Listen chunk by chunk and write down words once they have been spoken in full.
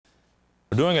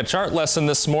doing a chart lesson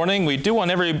this morning. We do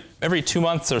one every 2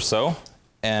 months or so.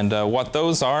 And what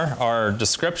those are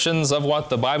descriptions of what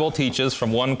the Bible teaches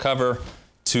from one cover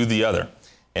to the other.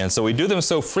 And so we do them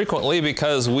so frequently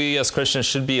because we as Christians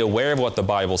should be aware of what the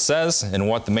Bible says and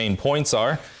what the main points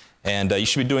are. And you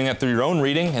should be doing that through your own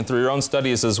reading and through your own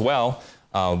studies as well.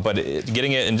 But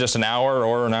getting it in just an hour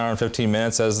or an hour and 15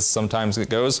 minutes, as sometimes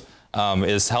it goes,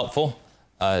 is helpful.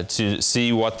 To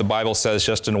see what the Bible says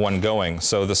just in one going.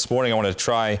 So this morning I want to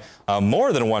try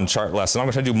more than one chart lesson. I'm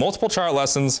going to do multiple chart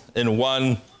lessons in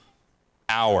 1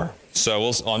 hour.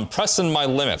 So I'm pressing my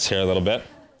limits here a little bit.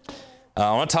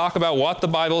 I want to talk about what the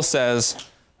Bible says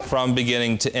from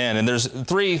beginning to end. And there's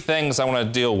 3 things I want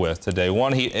to deal with today.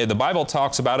 One, the Bible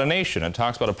talks about a nation. It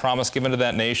talks about a promise given to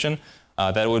that nation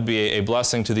that would be a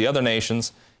blessing to the other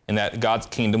nations, and that God's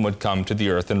kingdom would come to the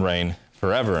earth and reign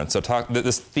forever. And so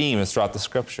this theme is throughout the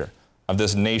Scripture of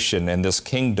this nation and this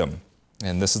kingdom.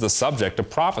 And this is the subject of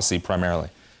prophecy primarily.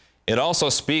 It also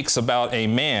speaks about a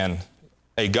man,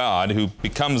 a God who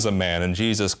becomes a man in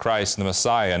Jesus Christ, the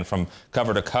Messiah. And from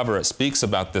cover to cover, it speaks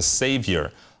about this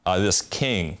Savior, this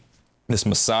King, this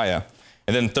Messiah.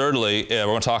 And then thirdly, we're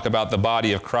going to talk about the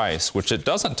body of Christ, which it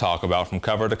doesn't talk about from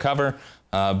cover to cover,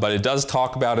 but it does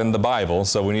talk about in the Bible.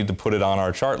 So we need to put it on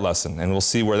our chart lesson. And we'll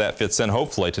see where that fits in,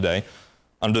 hopefully, today,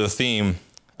 under the theme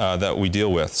that we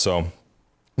deal with. So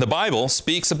the Bible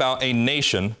speaks about a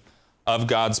nation of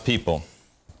God's people.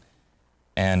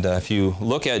 And if you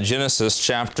look at Genesis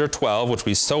chapter 12, which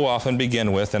we so often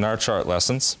begin with in our chart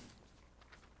lessons,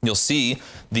 you'll see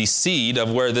the seed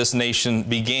of where this nation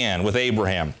began with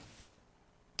Abraham.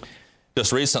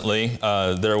 Just recently,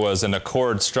 there was an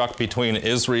accord struck between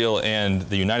Israel and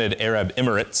the United Arab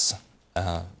Emirates,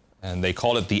 and they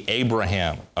called it the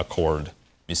Abraham Accord.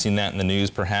 You've seen that in the news,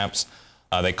 perhaps.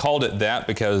 They called it that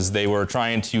because they were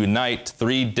trying to unite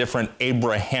 3 different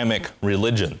Abrahamic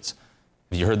religions.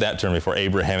 Have you heard that term before,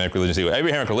 Abrahamic religions?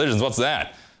 Abrahamic religions, what's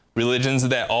that? Religions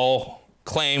that all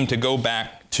claim to go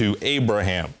back to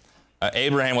Abraham.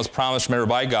 Abraham was promised, remember,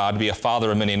 by God to be a father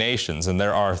of many nations. And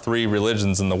there are 3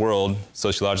 religions in the world,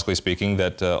 sociologically speaking,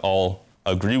 that all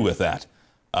agree with that.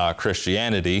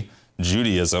 Christianity,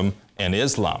 Judaism, and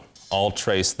Islam all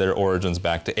trace their origins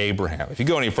back to Abraham. If you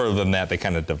go any further than that, they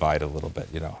kind of divide a little bit,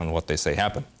 on what they say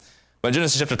happened. But in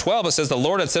Genesis chapter 12, it says, "The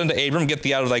Lord had said unto Abram, Get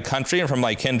thee out of thy country and from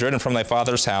thy kindred and from thy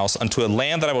father's house unto a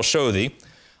land that I will show thee.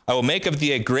 I will make of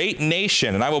thee a great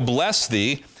nation, and I will bless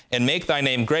thee and make thy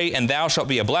name great, and thou shalt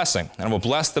be a blessing. And I will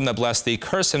bless them that bless thee,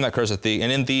 curse him that curseth thee,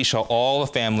 and in thee shall all the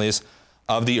families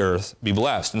of the earth be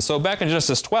blessed." And so back in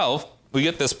Genesis 12, we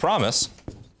get this promise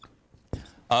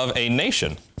of a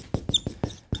nation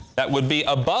that would be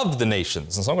above the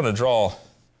nations. And so I'm going to draw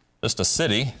just a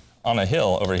city on a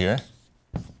hill over here.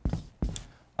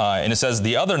 And it says,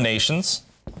 the other nations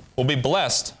will be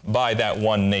blessed by that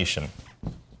one nation.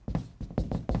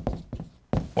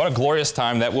 What a glorious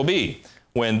time that will be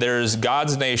when there's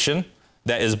God's nation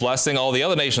that is blessing all the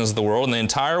other nations of the world, and the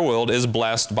entire world is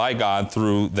blessed by God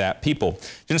through that people.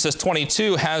 Genesis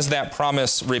 22 has that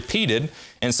promise repeated,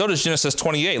 and so does Genesis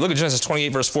 28. Look at Genesis 28,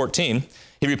 verse 14.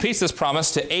 He repeats this promise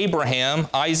to Abraham,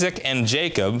 Isaac, and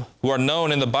Jacob, who are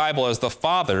known in the Bible as the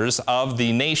fathers of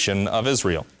the nation of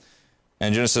Israel.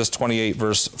 And Genesis 28,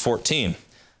 verse 14.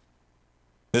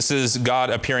 This is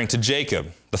God appearing to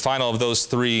Jacob, the final of those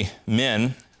 3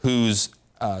 men whose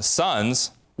sons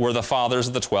were the fathers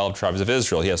of the 12 tribes of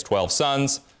Israel. He has 12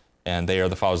 sons, and they are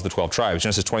the fathers of the 12 tribes.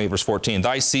 Genesis 28, verse 14.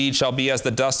 "Thy seed shall be as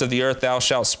the dust of the earth. Thou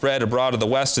shalt spread abroad to the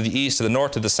west, to the east, to the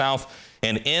north, to the south.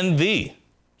 And in thee,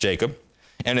 Jacob,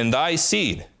 and in thy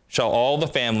seed shall all the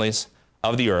families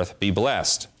of the earth be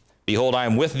blessed. Behold, I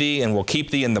am with thee, and will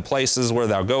keep thee in the places where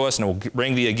thou goest, and will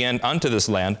bring thee again unto this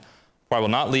land. For I will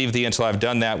not leave thee until I have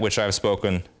done that which I have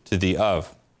spoken to thee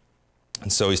of."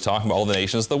 And so he's talking about all the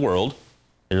nations of the world.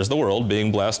 Here's the world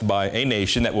being blessed by a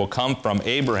nation that will come from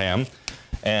Abraham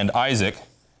and Isaac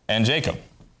and Jacob,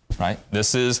 right?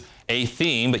 This is a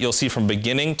theme that you'll see from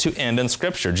beginning to end in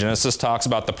Scripture. Genesis talks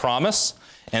about the promise,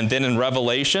 and then in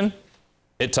Revelation,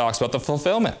 it talks about the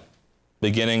fulfillment,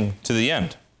 beginning to the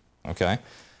end, okay?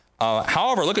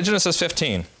 However, look at Genesis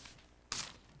 15.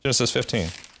 Genesis 15.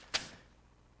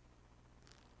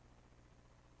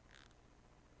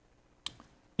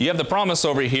 You have the promise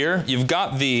over here. You've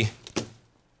got the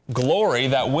glory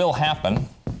that will happen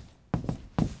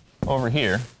over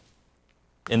here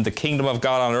in the kingdom of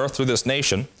God on earth through this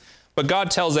nation. But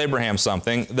God tells Abraham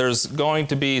something. There's going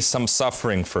to be some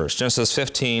suffering first. Genesis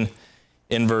 15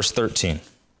 in verse 13.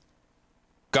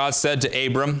 God said to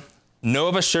Abram, "Know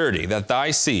of a surety that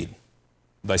thy seed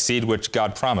which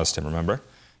God promised him, remember,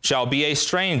 shall be a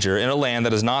stranger in a land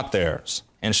that is not theirs,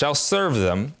 and shall serve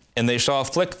them, and they shall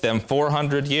afflict them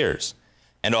 400 years.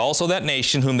 And also that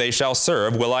nation whom they shall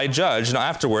serve will I judge, and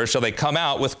afterwards shall they come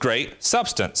out with great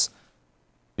substance.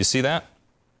 You see that?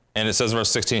 And it says in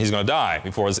verse 16, he's going to die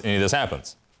before any of this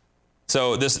happens.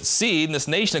 So this seed, this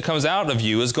nation that comes out of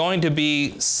you is going to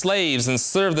be slaves and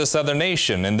serve this other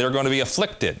nation, and they're going to be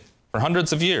afflicted for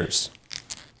hundreds of years.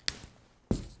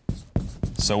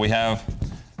 So we have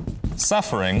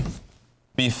suffering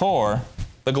before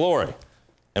the glory.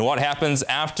 And what happens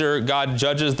after God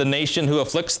judges the nation who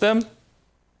afflicts them?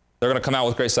 They're going to come out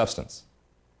with great substance,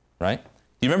 right?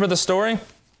 Do you remember the story?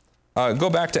 Go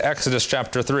back to Exodus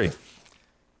chapter 3.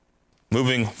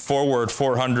 Moving forward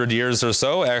 400 years or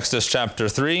so, Exodus chapter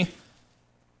 3,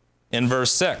 in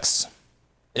verse 6.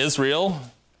 Israel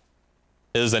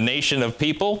is a nation of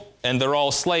people, and they're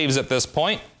all slaves at this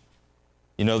point.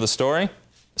 You know the story?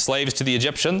 Slaves to the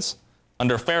Egyptians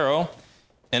under Pharaoh.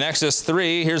 In Exodus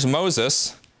 3, here's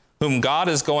Moses, whom God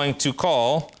is going to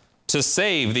call to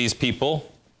save these people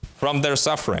from their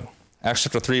suffering. Acts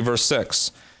chapter 3, verse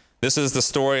 6. This is the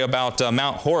story about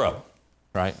Mount Horeb,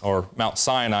 right? Or Mount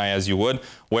Sinai, as you would,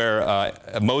 where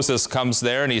Moses comes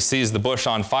there and he sees the bush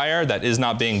on fire that is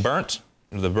not being burnt,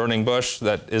 the burning bush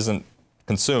that isn't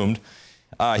consumed.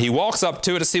 He walks up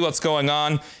to it to see what's going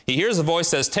on. He hears a voice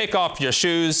that says, "Take off your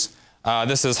shoes.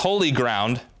 This is holy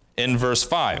ground," in verse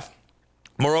 5.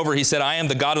 Moreover, he said, "I am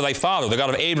the God of thy father, the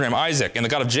God of Abraham, Isaac, and the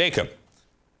God of Jacob."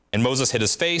 And Moses hid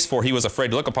his face, for he was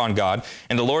afraid to look upon God.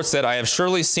 And the Lord said, "I have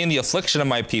surely seen the affliction of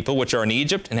my people, which are in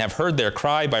Egypt, and have heard their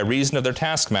cry by reason of their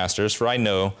taskmasters, for I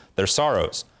know their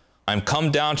sorrows. I am come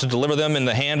down to deliver them in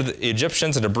the hand of the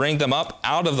Egyptians, and to bring them up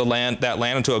out of that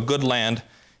land into a good land,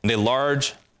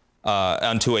 and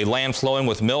unto a land flowing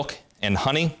with milk and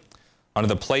honey, unto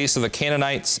the place of the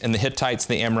Canaanites, and the Hittites,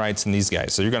 and the Amorites, and these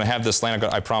guys." So you're going to have this land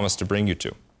I promised to bring you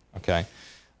to. Okay?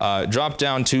 Drop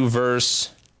down to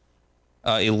verse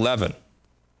 11,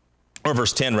 or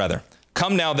verse 10 rather.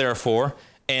 "Come now therefore,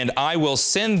 and I will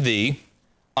send thee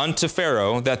unto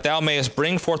Pharaoh, that thou mayest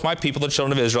bring forth my people, the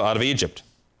children of Israel, out of Egypt.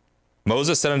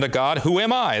 Moses said unto God, Who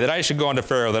am I, that I should go unto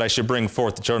Pharaoh, that I should bring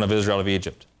forth the children of Israel out of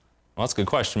Egypt? Well, that's a good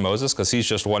question, Moses, because he's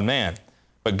just one man.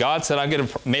 But God said, I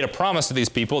made a promise to these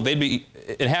people, they'd be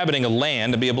inhabiting a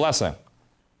land to be a blessing.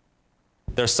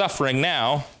 They're suffering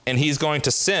now, and he's going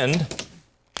to send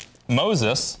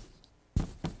Moses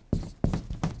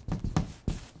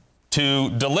to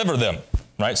deliver them,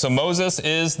 right? So Moses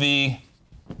is the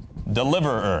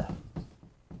deliverer.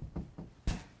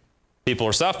 People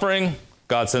are suffering.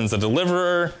 God sends the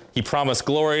deliverer. He promised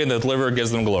glory, and the deliverer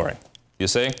gives them glory. You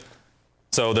see?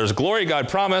 So there's glory God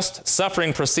promised.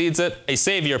 Suffering precedes it. A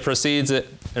Savior precedes it.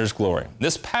 There's glory.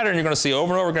 This pattern you're going to see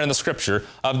over and over again in the Scripture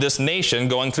of this nation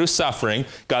going through suffering.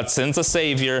 God sends a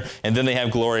Savior, and then they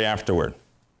have glory afterward.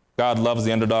 God loves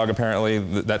the underdog, apparently.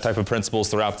 That type of principles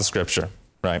throughout the Scripture,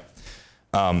 right?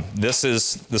 This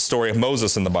is the story of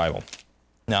Moses in the Bible.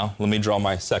 Now, let me draw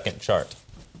my second chart.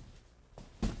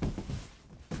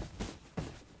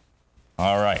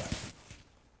 All right.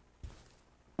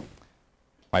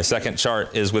 My second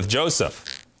chart is with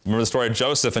Joseph. Remember the story of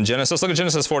Joseph in Genesis? Look at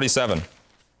Genesis 47.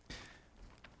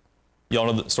 You all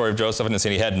know the story of Joseph? I didn't see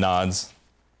any head nods.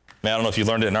 I don't know if you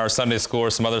learned it in our Sunday school or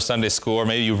some other Sunday school, or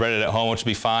maybe you read it at home, which would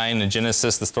be fine. In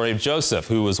Genesis, the story of Joseph,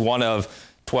 who was one of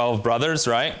 12 brothers,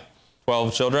 right?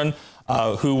 12 children,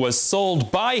 who was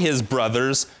sold by his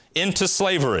brothers into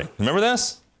slavery. Remember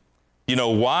this? You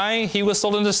know why he was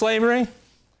sold into slavery?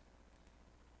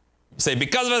 You say,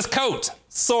 because of his coat.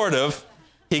 Sort of.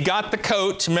 He got the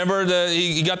coat. Remember,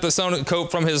 he got the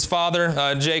coat from his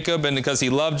father, Jacob, and because he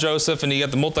loved Joseph, and he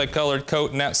got the multicolored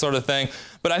coat and that sort of thing.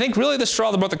 But I think really the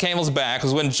straw that broke the camel's back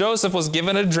was when Joseph was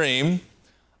given a dream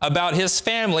about his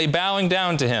family bowing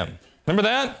down to him. Remember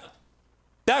that?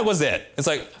 That was it. It's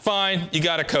like, fine, you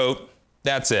got a coat.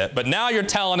 That's it. But now you're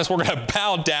telling us we're going to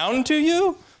bow down to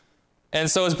you?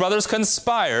 And so his brothers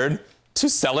conspired to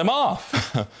sell him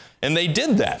off. And they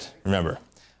did that, remember.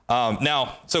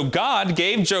 So God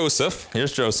gave Joseph,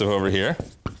 here's Joseph over here,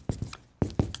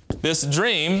 this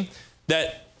dream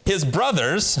that his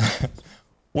brothers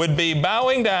would be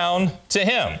bowing down to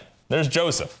him. There's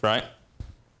Joseph, right?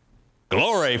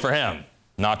 Glory for him,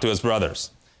 not to his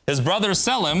brothers. His brothers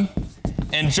sell him,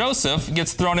 and Joseph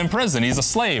gets thrown in prison. He's a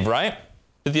slave, right?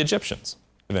 To the Egyptians,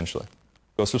 eventually.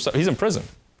 He's in prison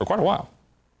for quite a while.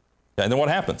 And then what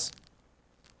happens?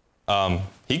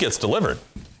 He gets delivered.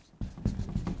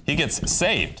 He gets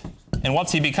saved. And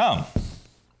what's he become?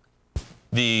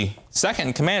 The second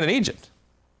in command in Egypt,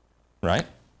 right?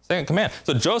 Second in command.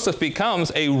 So Joseph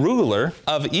becomes a ruler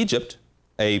of Egypt,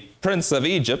 a prince of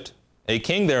Egypt, a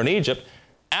king there in Egypt,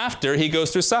 after he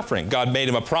goes through suffering. God made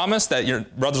him a promise that your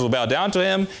brothers will bow down to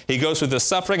him. He goes through this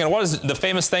suffering. And what is the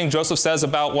famous thing Joseph says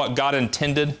about what God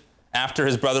intended after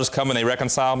his brothers come and they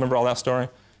reconcile? Remember all that story?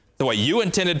 So what you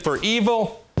intended for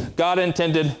evil, God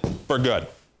intended for good,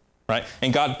 right?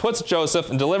 And God puts Joseph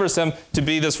and delivers him to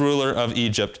be this ruler of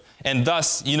Egypt. And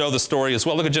thus, you know the story as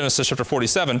well. Look at Genesis chapter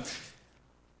 47.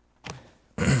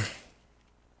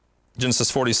 Genesis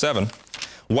 47.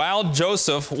 While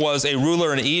Joseph was a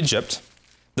ruler in Egypt,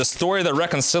 the story of the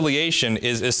reconciliation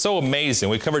is so amazing.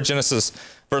 We covered Genesis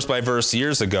verse by verse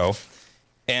years ago.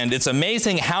 And it's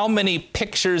amazing how many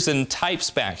pictures and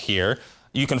types back here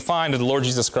you can find of the Lord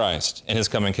Jesus Christ in his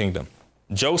coming kingdom.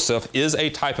 Joseph is a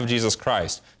type of Jesus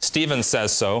Christ. Stephen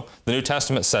says so. The New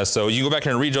Testament says so. You go back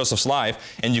here and read Joseph's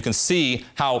life, and you can see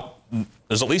how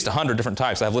there's at least 100 different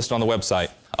types I have listed on the website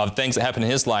of things that happen in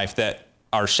his life that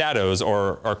are shadows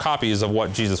or copies of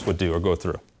what Jesus would do or go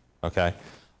through. Okay?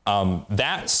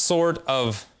 That sort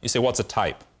of, you say, what's a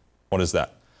type? What is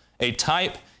that? A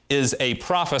type is a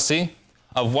prophecy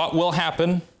of what will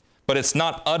happen, but it's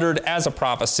not uttered as a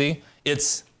prophecy.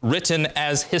 It's written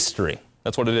as history.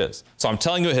 That's what it is. So I'm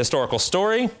telling you a historical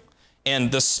story,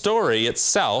 and the story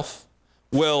itself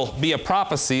will be a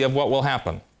prophecy of what will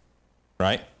happen,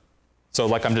 right? So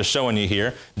like I'm just showing you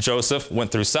here, Joseph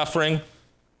went through suffering,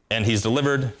 and he's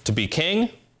delivered to be king.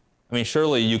 I mean,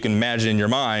 surely you can imagine in your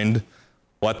mind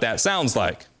what that sounds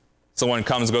like. Someone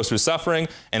comes, goes through suffering,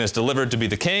 and is delivered to be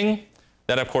the king.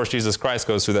 That, of course, Jesus Christ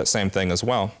goes through that same thing as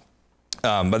well.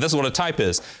 But this is what a type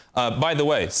is. By the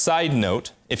way, side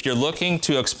note, if you're looking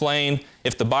to explain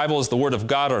if the Bible is the Word of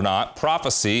God or not,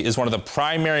 prophecy is one of the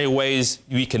primary ways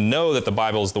we can know that the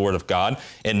Bible is the Word of God,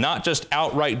 and not just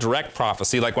outright direct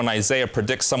prophecy, like when Isaiah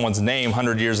predicts someone's name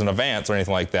 100 years in advance or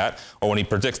anything like that, or when he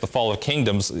predicts the fall of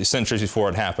kingdoms centuries before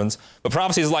it happens. But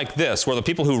prophecy is like this, where the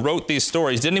people who wrote these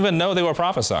stories didn't even know they were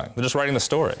prophesying. They're just writing the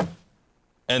story.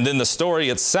 And then the story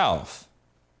itself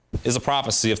is a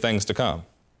prophecy of things to come.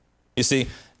 You see,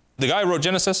 the guy who wrote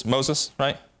Genesis, Moses,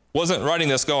 right, wasn't writing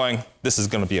this going, this is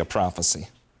going to be a prophecy.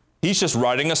 He's just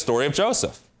writing a story of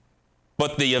Joseph.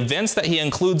 But the events that he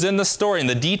includes in the story and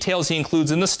the details he includes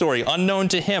in the story, unknown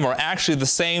to him, are actually the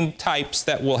same types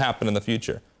that will happen in the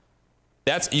future.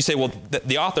 You say, well,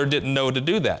 the author didn't know to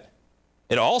do that.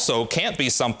 It also can't be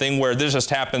something where this just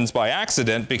happens by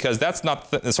accident, because that's not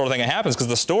the sort of thing that happens, because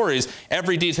the stories,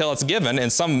 every detail that's given,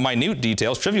 and some minute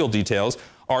details, trivial details,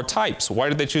 are types. Why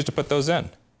did they choose to put those in?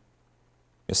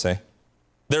 You see?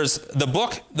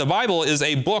 The Bible is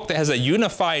a book that has a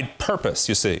unified purpose,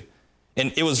 you see.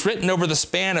 And it was written over the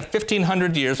span of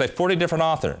 1,500 years by 40 different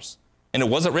authors. And it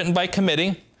wasn't written by committee,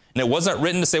 and it wasn't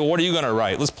written to say, well, what are you going to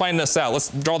write? Let's plan this out. Let's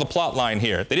draw the plot line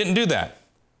here. They didn't do that.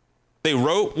 They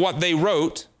wrote what they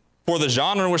wrote for the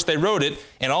genre in which they wrote it,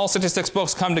 and all 66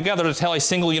 books come together to tell a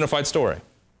single unified story.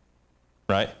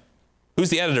 Right?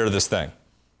 Who's the editor of this thing?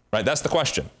 Right? That's the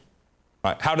question.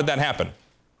 Right? How did that happen?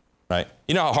 Right?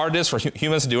 You know how hard it is for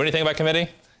humans to do anything by committee?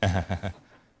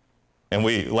 And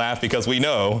we laugh because we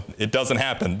know it doesn't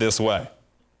happen this way.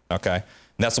 Okay? And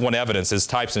that's one evidence is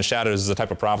types and shadows is a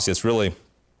type of prophecy. It's really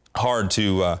hard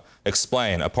to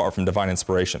explain apart from divine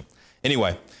inspiration.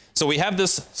 Anyway, so we have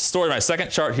this story, my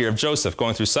second chart here, of Joseph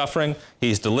going through suffering.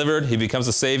 He's delivered. He becomes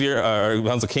the savior, or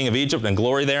becomes the king of Egypt and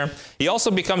glory there. He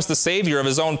also becomes the savior of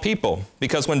his own people,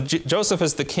 because when Joseph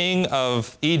is the king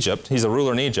of Egypt, he's a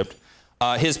ruler in Egypt,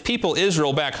 his people,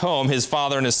 Israel, back home, his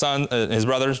father and his son, his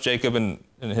brothers, Jacob and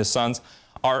his sons,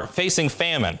 are facing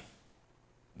famine.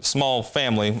 Small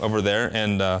family over there,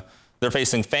 and they're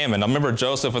facing famine. Now remember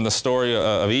Joseph in the story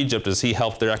of Egypt, as he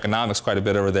helped their economics quite a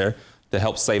bit over there to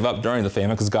help save up during the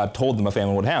famine, because God told them a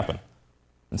famine would happen.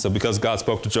 And so because God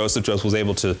spoke to Joseph, Joseph was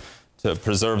able to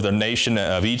preserve the nation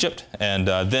of Egypt. And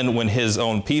then when his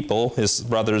own people, his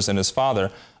brothers and his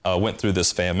father, went through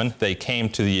this famine, they came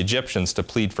to the Egyptians to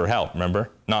plead for help, remember?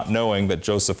 Not knowing that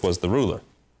Joseph was the ruler.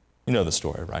 You know the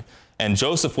story, right? And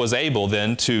Joseph was able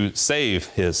then to save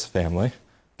his family.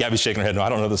 Gabby's shaking her head, no, I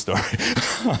don't know the story.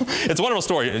 It's a wonderful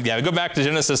story. Yeah, go back to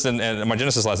Genesis and my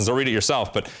Genesis lessons, or read it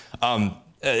yourself. But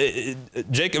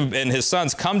Jacob and his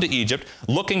sons come to Egypt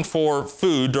looking for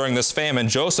food during this famine.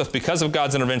 Joseph, because of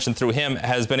God's intervention through him,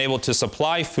 has been able to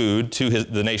supply food to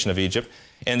the nation of Egypt.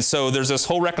 And so there's this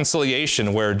whole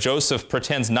reconciliation where Joseph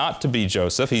pretends not to be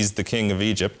Joseph. He's the king of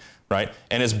Egypt, right?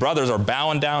 And his brothers are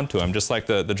bowing down to him, just like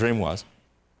the dream was.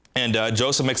 And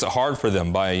Joseph makes it hard for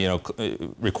them by,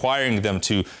 requiring them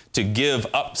to give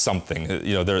up something,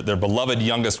 their beloved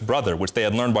youngest brother, which they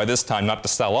had learned by this time not to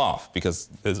sell off because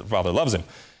his father loves him.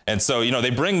 And so, they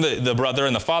bring the brother,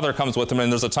 and the father comes with him,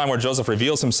 and there's a time where Joseph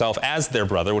reveals himself as their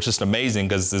brother, which is amazing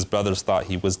because his brothers thought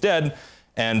he was dead.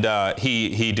 And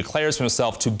he declares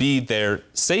himself to be their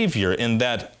Savior in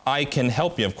that I can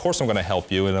help you. Of course I'm going to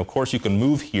help you. And of course you can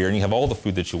move here and you have all the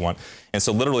food that you want. And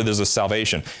so literally there's a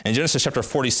salvation. In Genesis chapter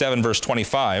 47, verse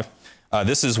 25,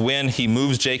 this is when he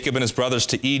moves Jacob and his brothers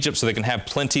to Egypt so they can have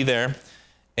plenty there.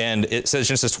 And it says,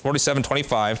 Genesis 47,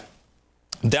 25,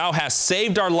 thou hast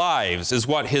saved our lives, is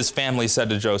what his family said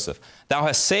to Joseph. Thou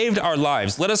hast saved our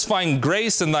lives. Let us find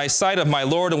grace in thy sight of my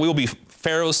Lord, and we will be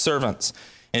Pharaoh's servants.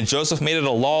 And Joseph made it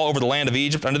a law over the land of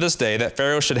Egypt unto this day that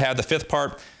Pharaoh should have the fifth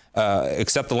part,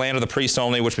 except the land of the priests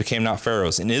only, which became not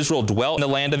Pharaoh's. And Israel dwelt in the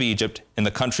land of Egypt, in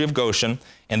the country of Goshen,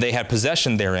 and they had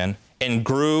possession therein, and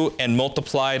grew and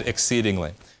multiplied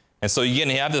exceedingly. And so again,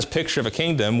 you have this picture of a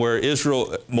kingdom where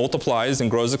Israel multiplies and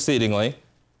grows exceedingly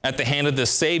at the hand of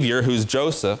this Savior, who's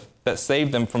Joseph, that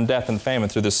saved them from death and famine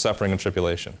through this suffering and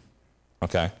tribulation.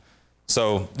 Okay?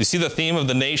 So you see the theme of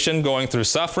the nation going through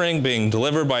suffering, being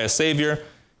delivered by a Savior,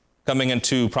 coming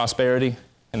into prosperity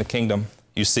in the kingdom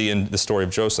you see in the story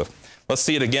of Joseph. Let's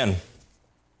see it again.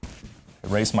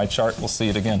 Erase my chart, we'll see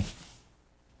it again.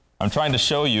 I'm trying to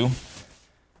show you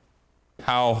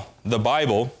how the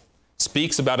Bible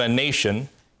speaks about a nation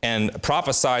and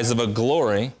prophesies of a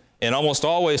glory, and almost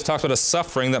always talks about a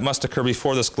suffering that must occur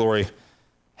before this glory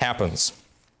happens.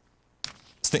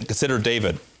 Consider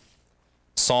David.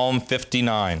 Psalm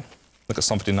 59. Look at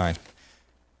Psalm 59.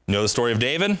 You know the story of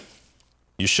David?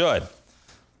 You should.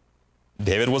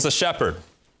 David was a shepherd,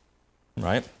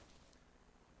 right?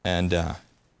 And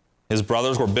his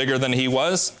brothers were bigger than he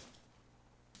was.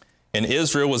 And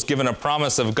Israel was given a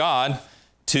promise of God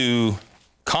to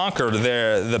conquer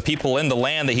the people in the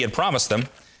land that he had promised them.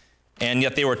 And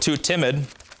yet they were too timid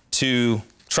to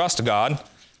trust God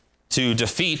to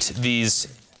defeat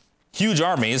these huge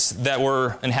armies that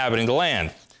were inhabiting the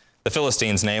land. The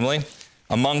Philistines, namely,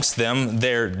 amongst them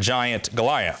their giant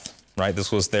Goliath. Right?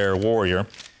 This was their warrior.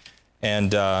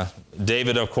 And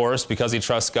David, of course, because he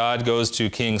trusts God, goes to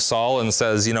King Saul and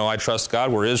says, you know, I trust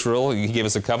God. We're Israel. He gave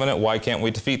us a covenant. Why can't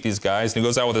we defeat these guys? And he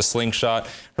goes out with a slingshot,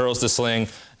 hurls the sling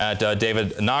at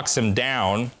David, knocks him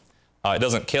down. It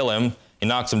doesn't kill him. He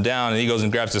knocks him down, and he goes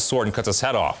and grabs his sword and cuts his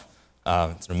head off.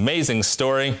 It's an amazing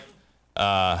story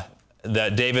that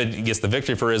David gets the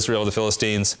victory for Israel, the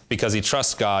Philistines, because he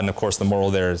trusts God. And, of course, the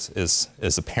moral there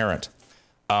is apparent.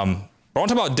 I want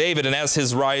to talk about David and as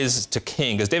his rise to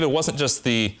king, because David wasn't just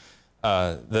the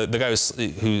guy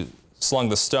who slung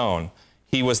the stone.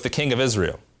 He was the king of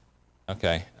Israel.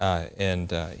 Okay,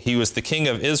 he was the king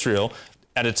of Israel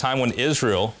at a time when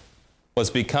Israel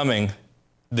was becoming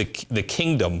the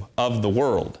kingdom of the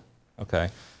world.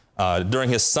 Okay, during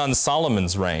his son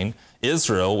Solomon's reign,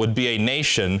 Israel would be a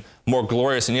nation more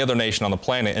glorious than any other nation on the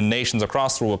planet, and nations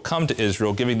across the world will come to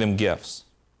Israel, giving them gifts.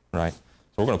 Right. So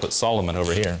we're going to put Solomon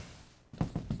over here.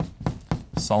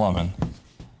 Solomon,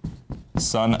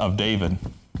 son of David.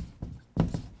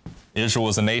 Israel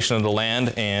was a nation of the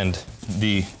land, and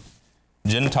the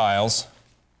Gentiles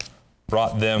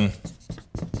brought them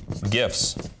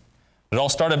gifts. It all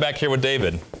started back here with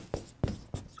David.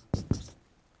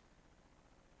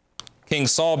 King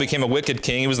Saul became a wicked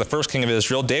king. He was the first king of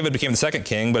Israel. David became the second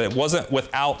king, but it wasn't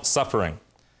without suffering.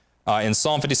 In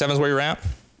Psalm 57 is where you're at.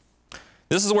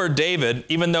 This is where David,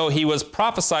 even though he was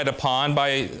prophesied upon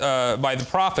by the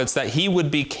prophets that he would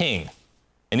be king,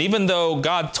 and even though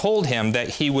God told him that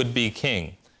he would be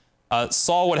king,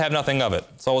 Saul would have nothing of it.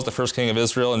 Saul was the first king of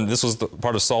Israel, and this was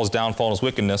part of Saul's downfall and his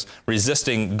wickedness,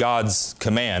 resisting God's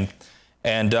command.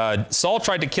 And Saul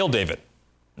tried to kill David.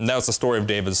 And that was the story of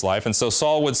David's life. And so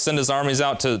Saul would send his armies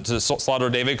out to slaughter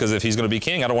David, because if he's going to be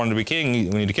king, I don't want him to be king,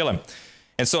 we need to kill him.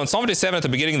 And so in Psalm 57 at the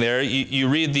beginning there, you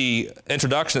read the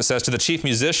introduction. It says, to the chief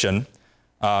musician,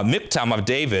 Miktam of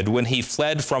David, when he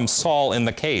fled from Saul in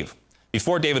the cave.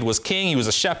 Before David was king, he was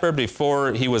a shepherd.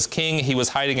 Before he was king, he was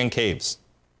hiding in caves,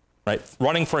 right?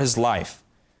 Running for his life.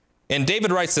 And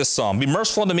David writes this psalm, be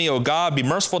merciful unto me, O God, be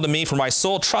merciful to me, for my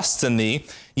soul trusts in thee.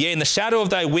 Yea, in the shadow of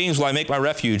thy wings will I make my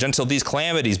refuge, until these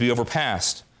calamities be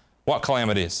overpast. What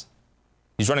calamities?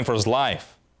 He's running for his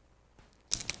life.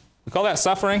 We call that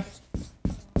suffering?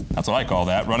 That's what I call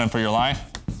that, running for your life.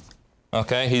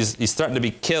 Okay, he's threatened to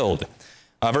be killed.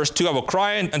 Verse 2, I will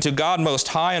cry unto God most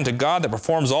high, unto God that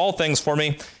performs all things for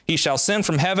me. He shall send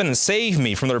from heaven and save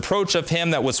me from the reproach of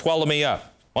him that would swallow me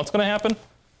up. What's going to happen?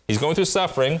 He's going through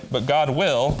suffering, but God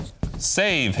will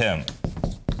save him.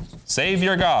 Save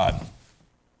your God,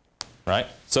 right?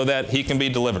 So that he can be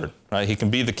delivered, right? He can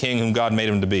be the king whom God made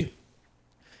him to be.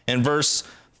 In verse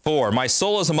 4, my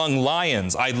soul is among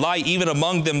lions. I lie even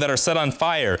among them that are set on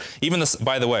fire. Even this,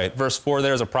 by the way, verse 4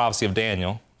 there is a prophecy of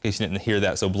Daniel, in case you didn't hear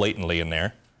that so blatantly in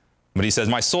there. But he says,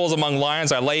 my soul is among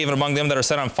lions. I lay even among them that are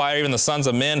set on fire, even the sons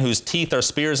of men, whose teeth are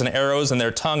spears and arrows, and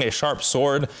their tongue a sharp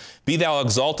sword. Be thou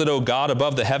exalted, O God,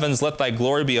 above the heavens. Let thy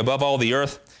glory be above all the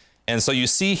earth. And so you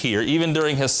see here, even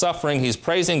during his suffering, he's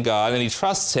praising God, and he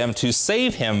trusts him to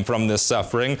save him from this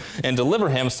suffering and deliver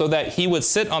him so that he would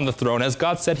sit on the throne as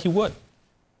God said he would.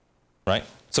 Right?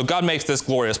 So God makes this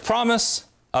glorious promise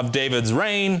of David's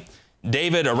reign.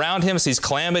 David around him sees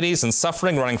calamities and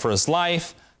suffering running for his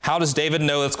life. How does David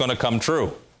know it's going to come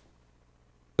true?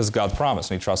 Because God's promise,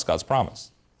 and he trusts God's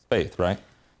promise. It's faith, right?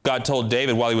 God told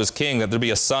David while he was king that there'd be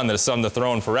a son that is on the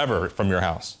throne forever from your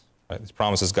house. Right? These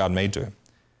promises God made to him.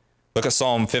 Look at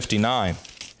Psalm 59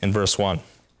 in verse 1.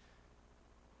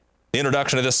 The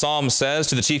introduction of this psalm says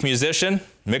to the chief musician,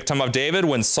 Miktam of David,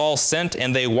 when Saul sent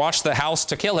and they watched the house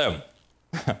to kill him.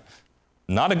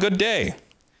 Not a good day.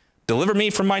 Deliver me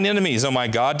from mine enemies, O my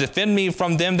God. Defend me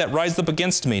from them that rise up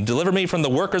against me. Deliver me from the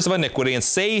workers of iniquity, and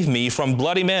save me from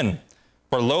bloody men.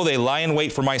 For lo, they lie in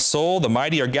wait for my soul. The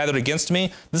mighty are gathered against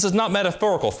me. This is not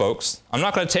metaphorical, folks. I'm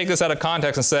not going to take this out of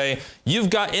context and say, you've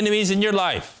got enemies in your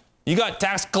life. You got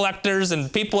tax collectors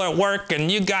and people at work,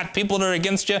 and you got people that are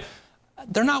against you.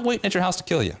 They're not waiting at your house to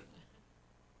kill you.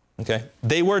 Okay?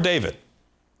 They were David.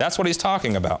 That's what he's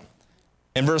talking about.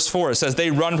 In verse 4, it says, they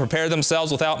run, prepare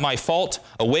themselves without my fault.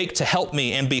 Awake to help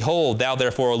me, and behold, thou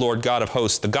therefore, O Lord God of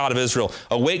hosts, the God of Israel,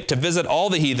 awake to visit all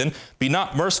the heathen. Be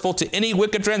not merciful to any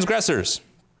wicked transgressors.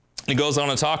 And he goes on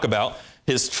to talk about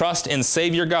his trust in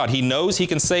Savior God. He knows he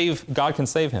can save, God can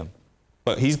save him.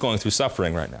 But he's going through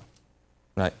suffering right now.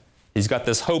 Right? He's got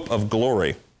this hope of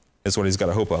glory, is what he's got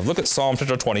a hope of. Look at Psalm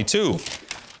chapter 22.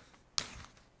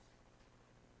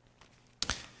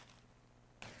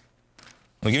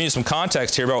 I'm giving you some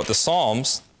context here about the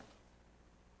Psalms.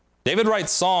 David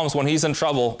writes Psalms when he's in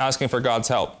trouble, asking for God's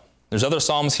help. There's other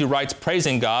Psalms he writes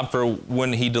praising God for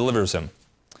when he delivers him.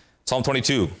 Psalm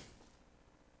 22.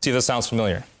 See if this sounds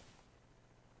familiar.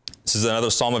 This is another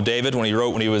Psalm of David when he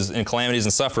wrote when he was in calamities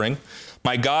and suffering.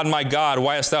 My God,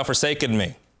 why hast thou forsaken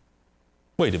me?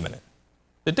 Wait a minute.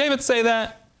 Did David say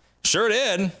that? Sure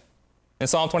did in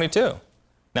Psalm 22.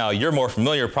 Now, you're more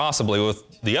familiar possibly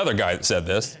with the other guy that said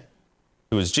this,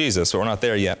 who is Jesus, but we're not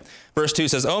there yet. Verse 2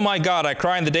 says, O my God, I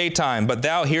cry in the daytime, but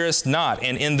thou hearest not,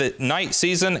 and in the night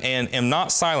season, and am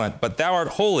not silent. But thou art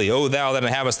holy, O thou that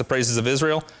inhabitest the praises of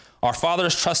Israel. Our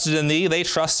fathers trusted in thee, they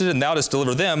trusted, and thou didst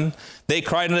deliver them. They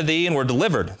cried unto thee, and were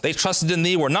delivered. They trusted in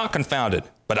thee, were not confounded.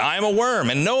 But I am a worm,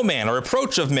 and no man, a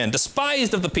reproach of men,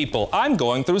 despised of the people. I'm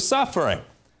going through suffering.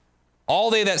 All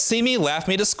they that see me laugh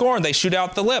me to scorn. They shoot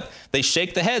out the lip. They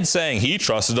shake the head, saying, he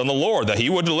trusted on the Lord, that he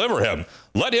would deliver him.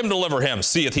 Let him deliver him,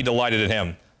 seeth he delighted in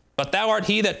him. But thou art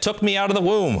he that took me out of the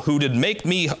womb, who did make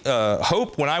me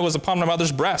hope when I was upon my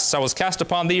mother's breasts. I was cast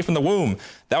upon thee from the womb.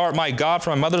 Thou art my God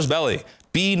from my mother's belly.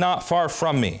 Be not far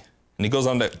from me. And he goes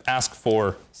on to ask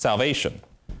for salvation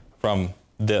from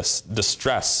this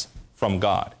distress from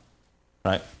God.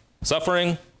 Right?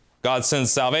 Suffering, God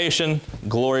sends salvation,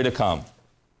 glory to come.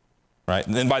 Right?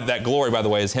 And then by that glory, by the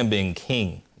way, is him being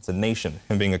king. It's a nation,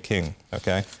 him being a king.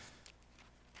 Okay?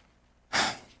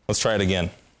 Let's try it again.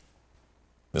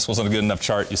 This wasn't a good enough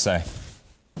chart, you say.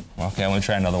 Okay, let me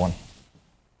try another one.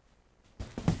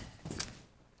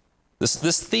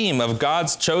 This theme of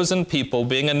God's chosen people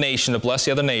being a nation to bless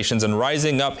the other nations and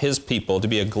rising up his people to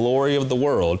be a glory of the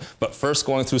world, but first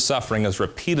going through suffering is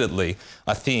repeatedly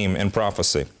a theme in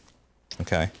prophecy.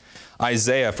 Okay?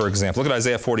 Isaiah, for example. Look at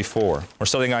Isaiah 44. We're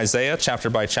studying Isaiah chapter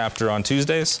by chapter on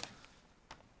Tuesdays.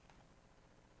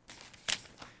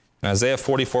 Isaiah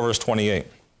 44, verse 28.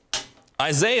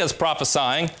 Isaiah is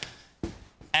prophesying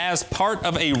as part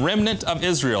of a remnant of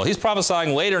Israel. He's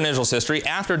prophesying later in Israel's history,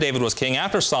 after David was king,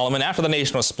 after Solomon, after the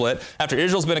nation was split, after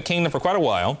Israel's been a kingdom for quite a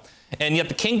while, and yet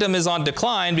the kingdom is on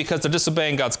decline because they're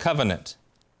disobeying God's covenant.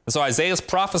 And so Isaiah is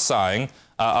prophesying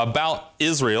about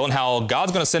Israel and how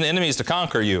God's going to send enemies to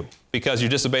conquer you because you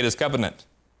disobeyed his covenant.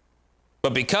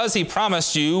 But because he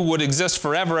promised you would exist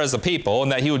forever as a people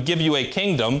and that he would give you a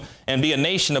kingdom and be a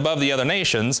nation above the other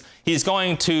nations, he's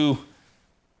going to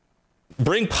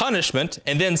bring punishment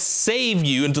and then save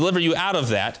you and deliver you out of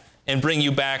that and bring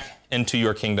you back into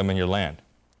your kingdom and your land.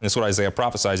 And that's what Isaiah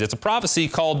prophesies. It's a prophecy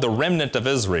called the remnant of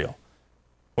Israel,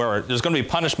 where there's going to be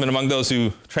punishment among those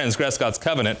who transgress God's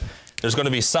covenant. There's going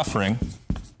to be suffering.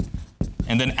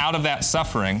 And then out of that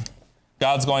suffering,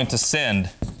 God's going to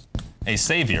send a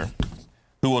Savior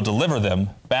who will deliver them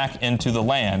back into the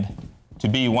land to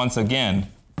be once again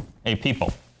a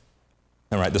people.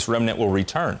 All right, this remnant will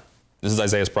return. This is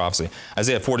Isaiah's prophecy.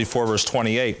 Isaiah 44, verse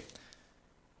 28.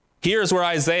 Here's where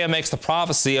Isaiah makes the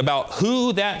prophecy about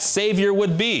who that Savior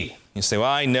would be. You say,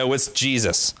 well, I know it's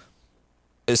Jesus.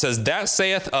 It says, that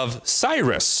saith of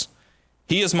Cyrus,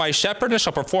 he is my shepherd and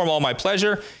shall perform all my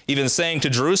pleasure, even saying to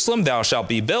Jerusalem, thou shalt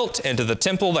be built, and to the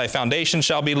temple thy foundation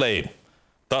shall be laid.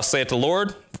 Thus saith the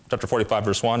Lord, chapter 45,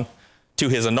 verse 1, to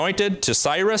his anointed, to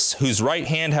Cyrus, whose right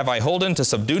hand have I holden, to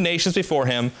subdue nations before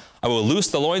him. I will loose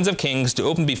the loins of kings, to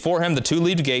open before him the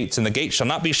two-leaved gates, and the gate shall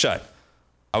not be shut.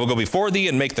 I will go before thee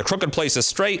and make the crooked places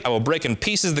straight. I will break in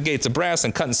pieces the gates of brass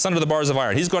and cut in sunder the bars of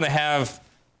iron. He's going to have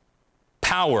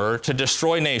power to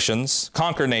destroy nations,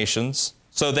 conquer nations,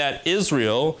 so that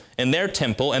Israel and their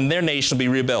temple and their nation will be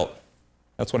rebuilt.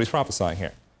 That's what he's prophesying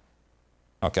here.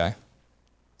 Okay.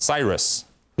 Cyrus,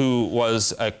 who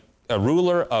was a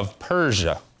ruler of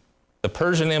Persia, the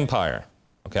Persian Empire.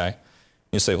 Okay.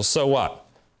 You say, well, so what?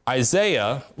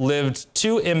 Isaiah lived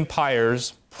 2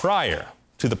 empires prior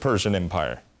to the Persian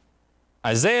Empire.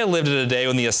 Isaiah lived in a day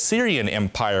when the Assyrian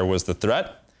Empire was the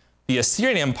threat. The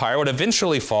Assyrian Empire would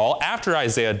eventually fall, after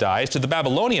Isaiah dies, to the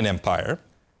Babylonian Empire,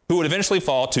 who would eventually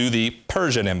fall to the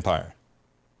Persian Empire.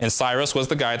 And Cyrus was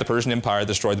the guy at the Persian Empire that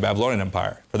destroyed the Babylonian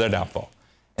Empire for their downfall.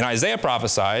 And Isaiah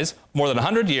prophesies more than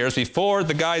 100 years before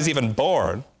the guy's even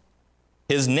born,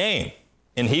 his name,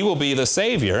 and he will be the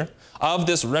savior of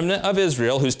this remnant of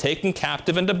Israel who's taken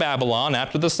captive into Babylon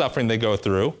after the suffering they go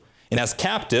through. And as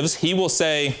captives, he will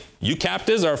say, you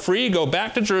captives are free, go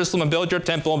back to Jerusalem and build your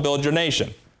temple and build your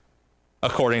nation,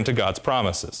 according to God's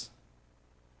promises.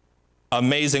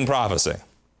 Amazing prophecy.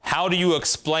 How do you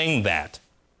explain that?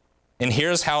 And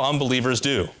here's how unbelievers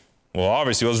do. Well,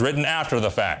 obviously, it was written after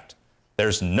the fact.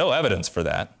 There's no evidence for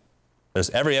that. There's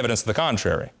every evidence to the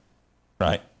contrary,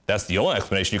 right? That's the only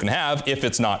explanation you can have if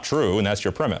it's not true, and that's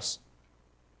your premise.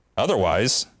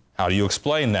 Otherwise, how do you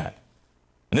explain that?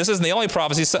 And this isn't the only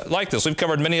prophecy like this. We've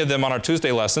covered many of them on our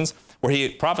Tuesday lessons, where he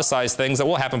prophesies things that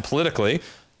will happen politically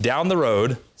down the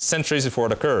road centuries before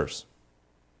it occurs.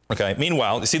 Okay,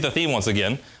 meanwhile, you see the theme once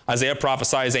again. Isaiah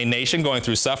prophesies a nation going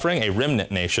through suffering, a remnant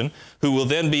nation, who will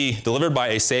then be delivered by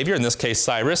a savior, in this case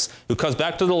Cyrus, who comes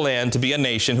back to the land to be a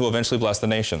nation who will eventually bless the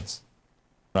nations.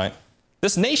 Right?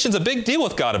 This nation's a big deal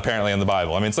with God, apparently, in the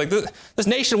Bible. I mean, it's like this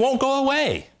nation won't go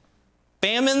away.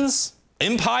 Famines,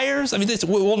 empires, I mean, this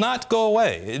will not go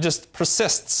away. It just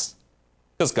persists.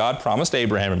 Because God promised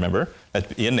Abraham, remember,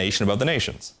 that be a nation above the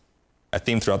nations. A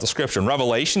theme throughout the Scripture. In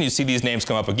Revelation, you see these names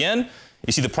come up again.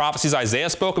 You see the prophecies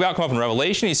Isaiah spoke about come up in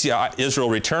Revelation. You see Israel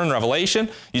return in Revelation.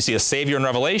 You see a Savior in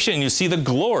Revelation. And you see the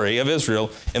glory of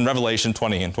Israel in Revelation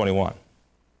 20 and 21.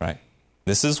 Right?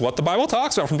 This is what the Bible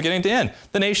talks about from beginning to end.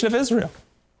 The nation of Israel.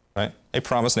 Right? A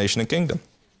promised nation and kingdom.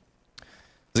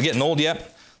 Is it getting old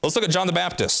yet? Let's look at John the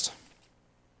Baptist.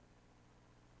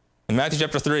 In Matthew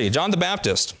chapter 3, John the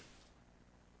Baptist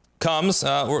comes,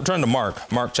 we're turning to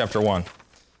Mark chapter 1.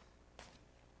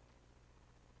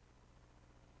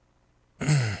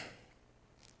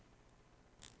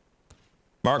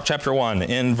 Mark chapter 1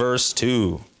 in verse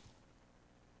 2.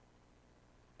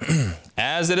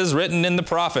 As it is written in the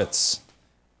prophets,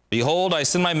 behold, I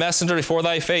send my messenger before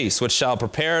thy face, which shall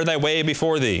prepare thy way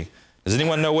before thee. Does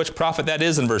anyone know which prophet that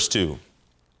is in verse 2?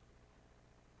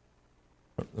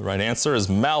 The right answer is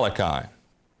Malachi.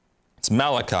 It's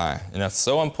Malachi, and that's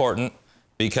so important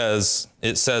because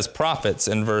it says prophets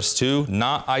in verse 2,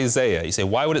 not Isaiah. You say,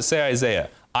 why would it say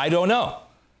Isaiah? I don't know.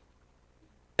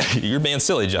 You're being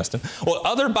silly, Justin. Well,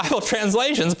 other Bible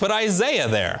translations put Isaiah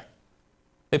there.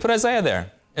 They put Isaiah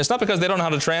there. It's not because they don't know how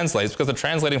to translate. It's because they're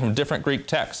translating from different Greek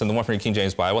texts than the one from the King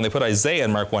James Bible. And they put Isaiah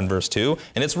in Mark 1, verse 2,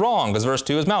 and it's wrong because verse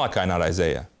 2 is Malachi, not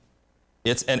Isaiah.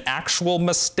 It's an actual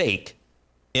mistake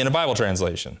in a Bible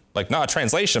translation. Like, not a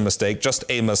translation mistake, just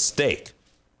a mistake.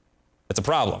 It's a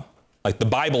problem. Like, the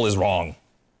Bible is wrong,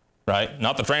 right?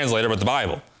 Not the translator, but the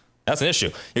Bible. That's an issue.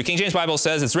 Your King James Bible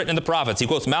says it's written in the prophets. He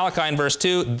quotes Malachi in verse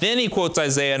 2, then he quotes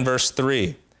Isaiah in verse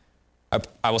 3.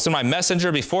 I will send my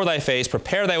messenger before thy face,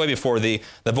 prepare thy way before thee,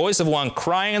 the voice of one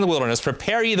crying in the wilderness,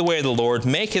 prepare ye the way of the Lord,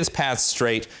 make his paths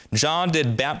straight. John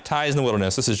did baptize in the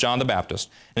wilderness. This is John the Baptist.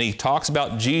 And he talks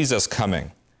about Jesus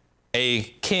coming, a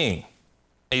king,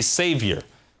 a savior.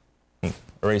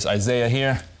 Erase Isaiah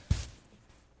here.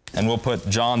 And we'll put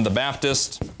John the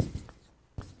Baptist,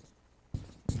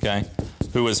 okay,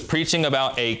 who is preaching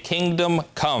about a kingdom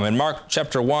come. In Mark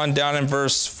chapter 1, down in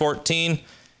verse 14,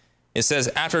 it says,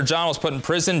 after John was put in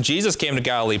prison, Jesus came to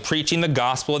Galilee preaching the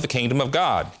gospel of the kingdom of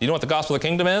God. You know what the gospel of the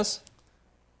kingdom is?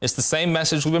 It's the same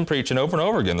message we've been preaching over and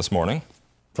over again this morning.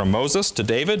 From Moses to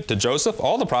David to Joseph,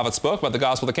 all the prophets spoke about the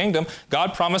gospel of the kingdom.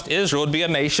 God promised Israel would be a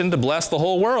nation to bless the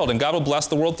whole world, and God will bless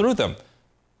the world through them.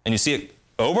 And you see it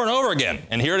over and over again.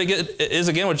 And here it is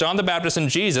again with John the Baptist and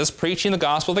Jesus preaching the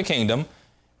gospel of the kingdom,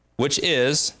 which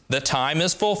is, the time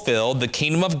is fulfilled, the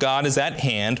kingdom of God is at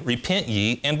hand, repent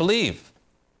ye and believe.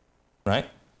 right?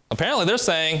 Apparently they're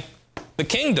saying the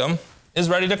kingdom is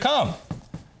ready to come.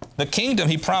 The kingdom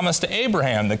he promised to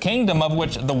Abraham, the kingdom of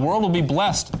which the world will be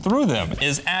blessed through them,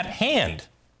 is at hand,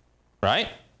 right?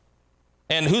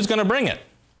 And who's going to bring it?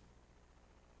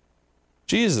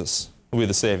 Jesus will be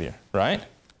the Savior, right?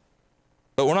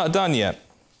 But we're not done yet.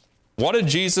 What did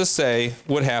Jesus say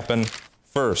would happen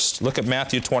first? Look at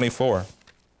Matthew 24.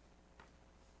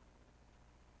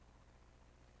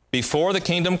 Before the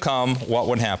kingdom come, what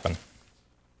would happen?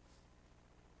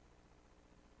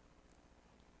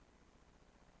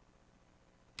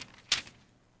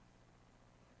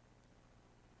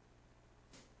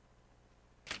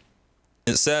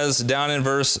 It says down in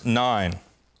verse 9,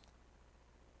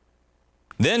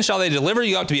 then shall they deliver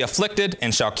you up to be afflicted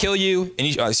and shall kill you.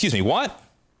 And excuse me, what?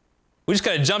 We just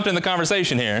kind of jumped in the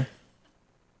conversation here.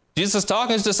 Jesus is talking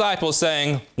to his disciples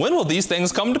saying, when will these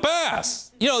things come to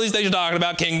pass? You know, these days you're talking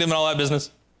about kingdom and all that business.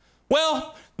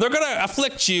 Well, they're going to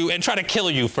afflict you and try to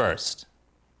kill you first.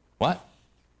 What?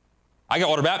 I got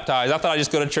water baptized. I thought I'd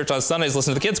just go to church on Sundays and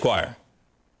listen to the kids' choir.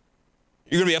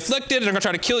 You're going to be afflicted, and they're going to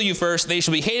try to kill you first. They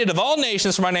shall be hated of all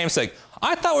nations for my name's sake.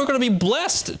 I thought we were going to be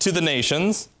blessed to the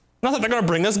nations. Not that they're going to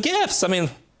bring us gifts. I mean,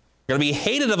 you're going to be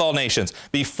hated of all nations.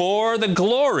 Before the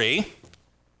glory,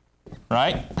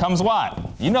 right, comes what?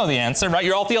 You know the answer, right?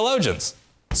 You're all theologians.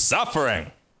 Suffering,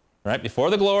 right? Before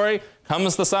the glory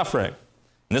comes the suffering.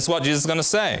 And this is what Jesus is going to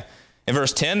say. In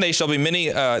verse 10, then shall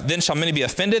many be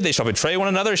offended, they shall betray one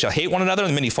another, shall hate one another,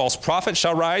 and many false prophets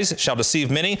shall rise, shall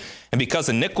deceive many. And because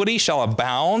iniquity shall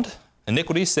abound,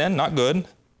 iniquity, sin, not good,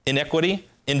 inequity,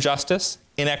 injustice,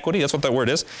 inequity, that's what that word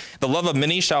is. The love of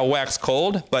many shall wax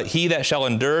cold, but he that shall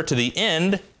endure to the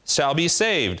end shall be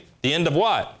saved. The end of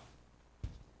what?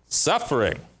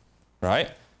 Suffering,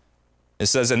 right? It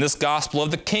says, and this gospel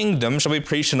of the kingdom shall be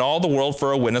preached in all the world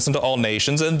for a witness unto all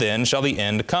nations, and then shall the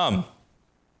end come.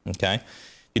 Okay?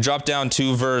 You drop down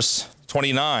to verse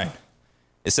 29.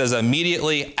 It says,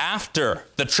 immediately after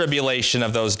the tribulation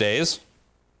of those days,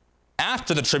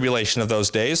 after the tribulation of those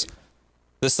days,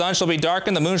 the sun shall be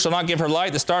darkened, the moon shall not give her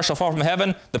light, the stars shall fall from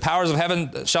heaven, the powers of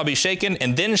heaven shall be shaken,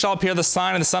 and then shall appear the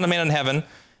sign of the Son of Man in heaven,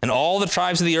 and all the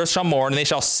tribes of the earth shall mourn, and they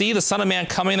shall see the Son of Man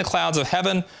coming in the clouds of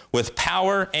heaven with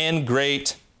power and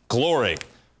great glory.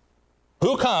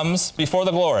 Who comes before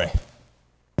the glory?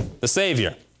 The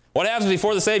Savior. What happens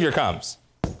before the Savior comes?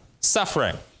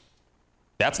 Suffering.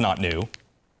 That's not new.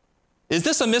 Is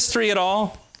this a mystery at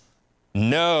all?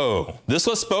 No. This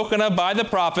was spoken of by the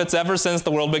prophets ever since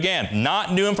the world began.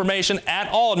 Not new information at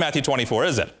all in Matthew 24,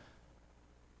 is it?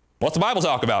 What's the Bible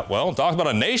talk about? Well, it talks about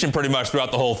a nation pretty much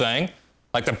throughout the whole thing.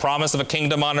 Like the promise of a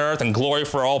kingdom on earth and glory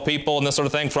for all people and this sort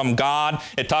of thing from God.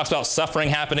 It talks about suffering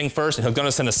happening first and he's going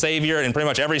to send a Savior. And pretty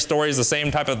much every story is the same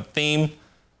type of theme.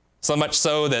 So much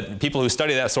so that people who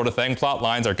study that sort of thing, plot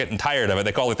lines, are getting tired of it.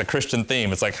 They call it the Christian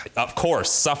theme. It's like, of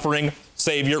course, suffering,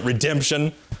 Savior,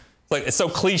 redemption. It's so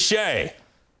cliche.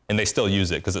 And they still use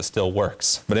it because it still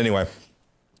works. But anyway,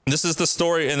 this is the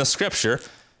story in the Scripture,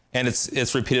 and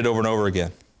it's repeated over and over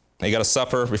again. You got to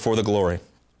suffer before the glory.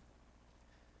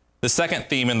 The second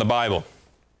theme in the Bible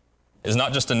is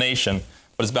not just a nation,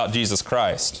 but it's about Jesus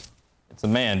Christ. It's a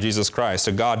man, Jesus Christ,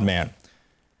 a God-man.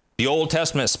 The Old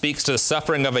Testament speaks to the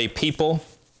suffering of a people,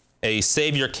 a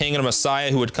Savior, King, and a Messiah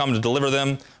who would come to deliver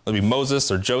them, whether it be Moses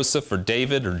or Joseph or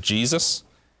David or Jesus.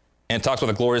 And it talks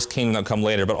about the glorious kingdom that will come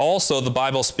later. But also the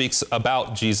Bible speaks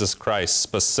about Jesus Christ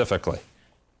specifically.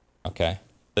 Okay?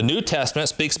 The New Testament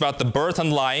speaks about the birth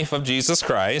and life of Jesus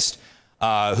Christ,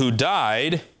 who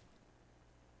died,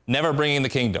 never bringing the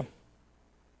kingdom.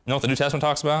 You know what the New Testament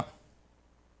talks about?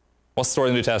 What's the story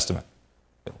of the New Testament?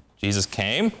 Jesus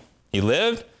came, he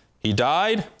lived, he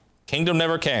died, kingdom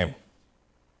never came.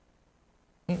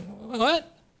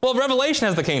 What? Well, Revelation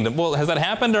has the kingdom. Well, has that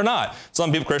happened or not?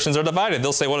 Some people, Christians, are divided.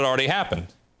 They'll say, well, it already happened.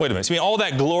 Wait a minute. So you mean all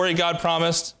that glory God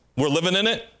promised, we're living in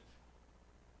it?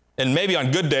 And maybe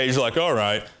on good days, you're like, all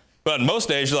right. But on most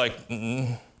days, you're like,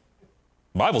 the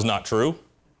Bible's not true.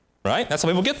 Right? That's how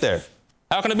people get there.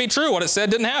 How can it be true? What it said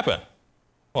didn't happen.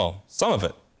 Well, some of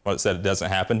it, what it said it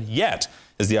doesn't happen yet,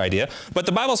 is the idea. But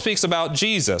the Bible speaks about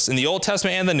Jesus in the Old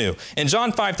Testament and the New. In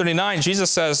John 5:39,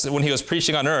 Jesus says when he was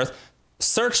preaching on earth,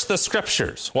 search the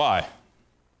Scriptures. Why?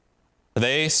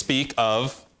 They speak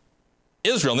of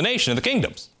Israel, the nation, and the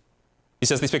kingdoms. He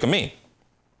says they speak of me.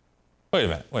 Wait a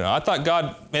minute. I thought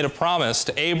God made a promise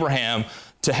to Abraham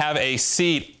to have a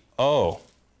seed. Oh,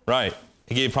 right.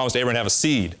 He gave a promise to Abraham to have a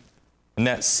seed. And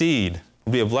that seed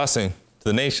would be a blessing to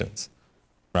the nations.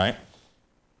 Right?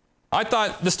 I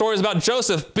thought the story was about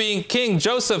Joseph being king.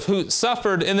 Joseph who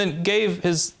suffered and then gave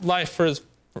his life for his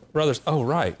brothers. Oh,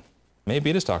 right. Maybe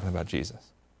it is talking about Jesus.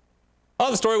 Oh,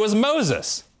 the story was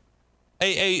Moses,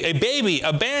 a baby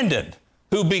abandoned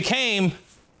who became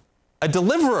a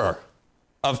deliverer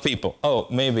of people. Oh,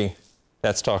 maybe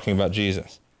that's talking about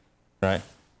Jesus, right?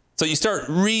 So you start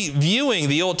reviewing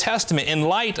the Old Testament in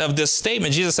light of this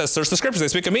statement. Jesus says, search the scriptures, they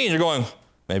speak of me. And you're going,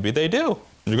 maybe they do. And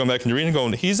you're going back and you're reading and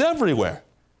going, he's everywhere.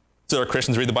 So our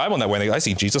Christians read the Bible in that way. And they go, I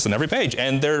see Jesus on every page.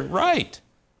 And they're right.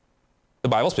 The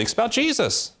Bible speaks about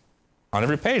Jesus on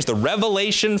every page. The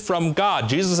revelation from God.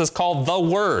 Jesus is called the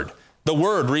Word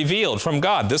revealed from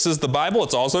God. This is the Bible.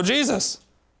 It's also Jesus.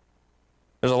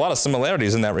 There's a lot of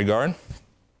similarities in that regard.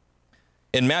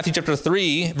 In Matthew chapter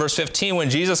 3, verse 15, when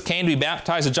Jesus came to be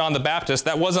baptized of John the Baptist,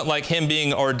 that wasn't like him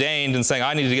being ordained and saying,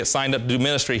 I need to get signed up to do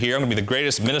ministry here. I'm going to be the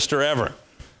greatest minister ever.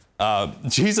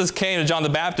 Jesus came to John the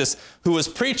Baptist, who was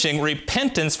preaching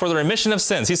repentance for the remission of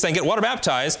sins. He's saying, get water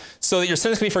baptized so that your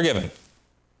sins can be forgiven,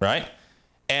 right?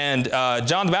 And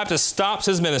John the Baptist stops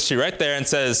his ministry right there and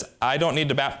says, I don't need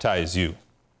to baptize you.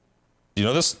 Do you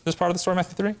know this part of the story,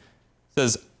 Matthew 3? It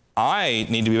says, I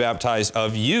need to be baptized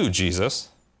of you, Jesus.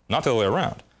 Not the other way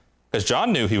around. Because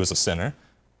John knew he was a sinner,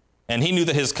 and he knew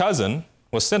that his cousin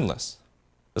was sinless,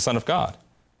 the Son of God.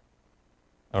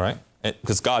 All right?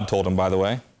 Because God told him, by the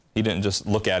way. He didn't just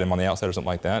look at him on the outside or something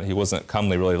like that. He wasn't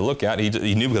comely really to look at.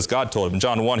 He knew because God told him. In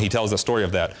John 1, he tells the story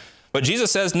of that. But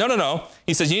Jesus says, no.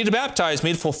 He says, you need to baptize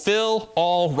me to fulfill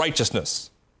all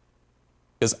righteousness.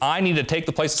 Because I need to take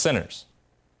the place of sinners.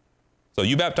 So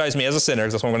you baptize me as a sinner,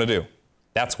 because that's what I'm going to do.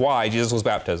 That's why Jesus was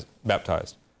baptized.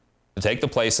 To take the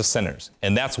place of sinners.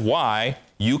 And that's why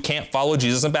you can't follow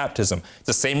Jesus in baptism. It's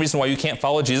the same reason why you can't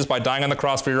follow Jesus by dying on the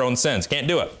cross for your own sins. Can't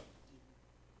do it.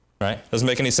 Right? Doesn't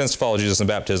make any sense to follow Jesus in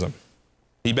baptism.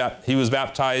 He was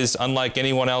baptized unlike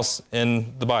anyone else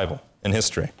in the Bible, in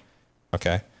history.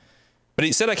 Okay? But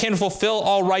he said, I came to fulfill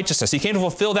all righteousness. He came to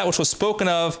fulfill that which was spoken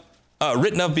of,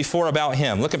 written of before about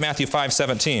him. Look at Matthew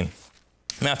 5:17.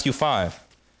 Matthew 5,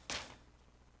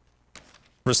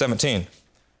 verse 17.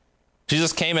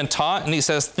 Jesus came and taught, and he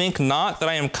says, think not that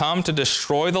I am come to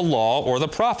destroy the law or the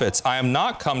prophets. I am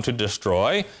not come to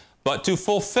destroy, but to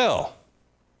fulfill.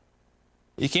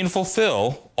 He came to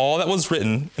fulfill all that was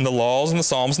written in the laws and the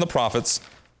Psalms and the prophets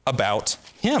about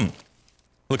him.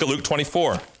 Look at Luke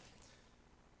 24.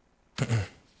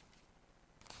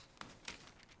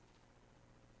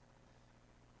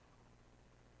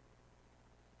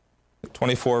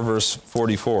 24, verse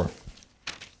 44.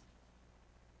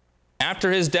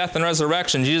 After his death and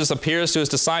resurrection, Jesus appears to his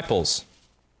disciples.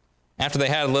 After they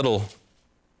had a little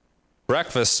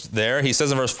breakfast there, he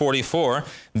says in verse 44,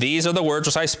 these are the words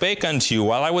which I spake unto you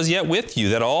while I was yet with you,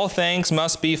 that all things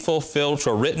must be fulfilled which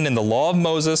are written in the law of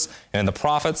Moses and in the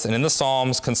prophets and in the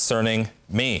Psalms concerning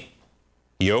me.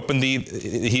 He opened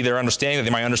their understanding that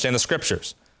they might understand the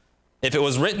scriptures. If it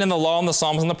was written in the law and the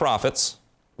Psalms and the prophets,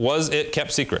 was it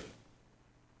kept secret?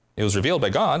 It was revealed by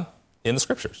God in the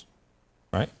scriptures,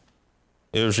 right?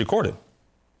 It was recorded.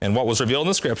 And what was revealed in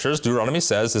the scriptures, Deuteronomy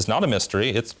says, is not a mystery.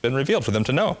 It's been revealed for them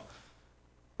to know.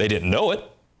 They didn't know it,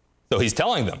 so he's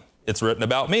telling them, it's written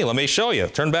about me. Let me show you.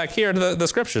 Turn back here to the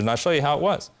scriptures, and I'll show you how it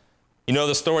was. You know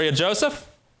the story of Joseph?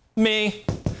 Me.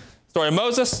 Story of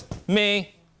Moses?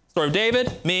 Me. Story of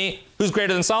David? Me. Who's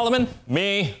greater than Solomon?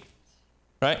 Me.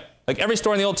 Right? Like every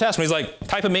story in the Old Testament, he's like,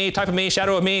 type of me,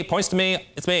 shadow of me, points to me,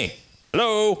 it's me.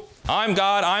 Hello, I'm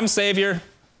God, I'm Savior.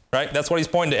 Right? That's what he's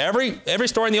pointing to. Every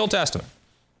story in the Old Testament.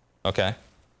 Okay?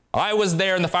 I was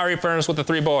there in the fiery furnace with the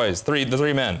three boys, the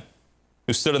three men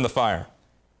who stood in the fire.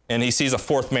 And he sees a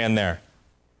fourth man there.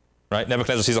 Right?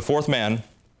 Nebuchadnezzar sees a fourth man,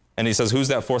 and he says, who's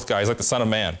that fourth guy? He's like the Son of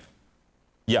Man.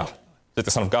 Yeah, it's like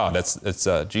the Son of God. It's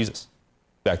Jesus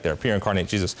back there, pure incarnate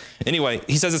Jesus. Anyway,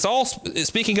 he says, it's all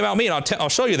speaking about me, and I'll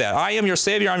show you that. I am your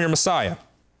Savior, I'm your Messiah.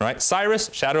 Right? Cyrus,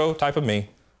 shadow type of me.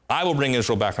 I will bring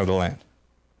Israel back into the land.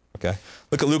 Okay?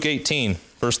 Look at Luke 18,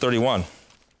 verse 31.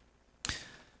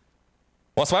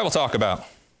 What's the Bible talk about?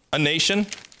 A nation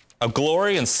of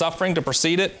glory and suffering to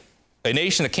precede it. A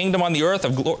nation, a kingdom on the earth,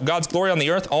 of God's glory on the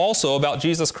earth, also about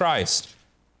Jesus Christ.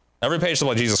 Every page is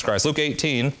about Jesus Christ. Luke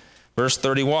 18, verse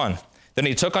 31. Then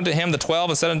he took unto him the 12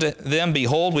 and said unto them,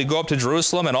 behold, we go up to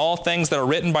Jerusalem, and all things that are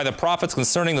written by the prophets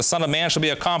concerning the Son of Man shall be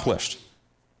accomplished.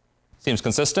 Seems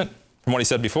consistent from what he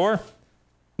said before.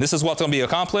 This is what's going to be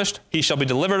accomplished. He shall be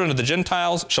delivered unto the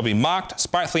Gentiles, shall be mocked,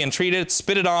 spitefully entreated,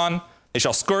 spitted on. They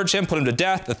shall scourge him, put him to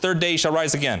death. The third day he shall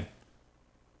rise again.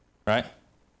 Right?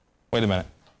 Wait a minute.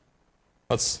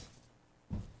 I'm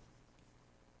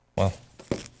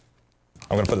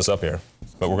going to put this up here,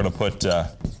 but we're going to put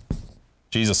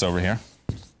Jesus over here.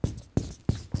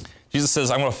 Jesus says,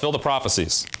 I'm going to fulfill the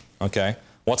prophecies. Okay?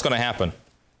 What's going to happen?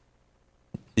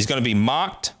 He's going to be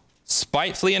mocked,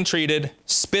 spitefully entreated,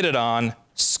 spitted on,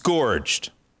 scourged.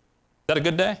 Is that a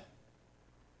good day?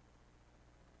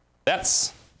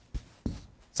 That's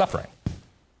suffering,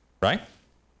 right?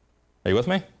 Are you with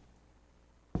me?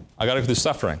 I got to go through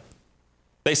suffering.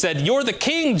 They said, you're the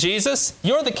king, Jesus.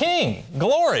 You're the king.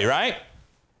 Glory, right?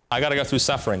 I got to go through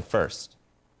suffering first.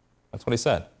 That's what he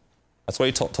said. That's what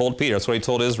he told Peter. That's what he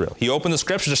told Israel. He opened the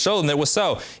scriptures to show them that it was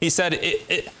so. He said,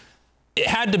 it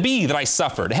had to be that I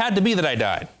suffered. It had to be that I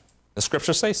died. The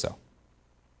scriptures say so.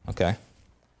 Okay.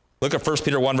 Look at 1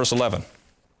 Peter 1, verse 11.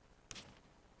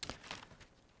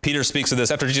 Peter speaks of this.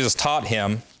 After Jesus taught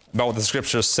him about what the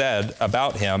scriptures said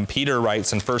about him, Peter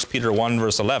writes in 1 Peter 1,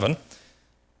 verse 11,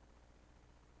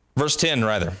 verse 10,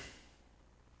 rather.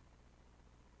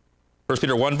 1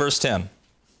 Peter 1, verse 10.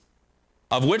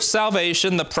 Of which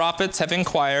salvation the prophets have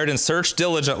inquired and searched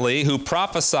diligently, who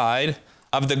prophesied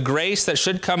of the grace that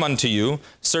should come unto you,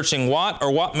 searching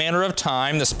what manner of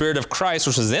time the Spirit of Christ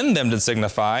which was in them did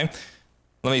signify.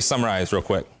 Let me summarize real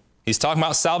quick. He's talking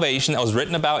about salvation that was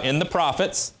written about in the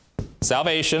prophets.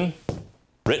 Salvation,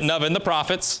 written of in the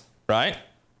prophets, right?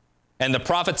 And the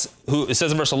prophets, who, it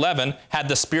says in verse 11, had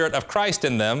the Spirit of Christ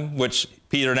in them, which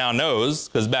Peter now knows,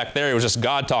 because back there it was just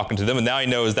God talking to them, and now he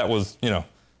knows that was,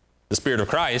 the Spirit of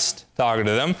Christ talking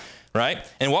to them, right?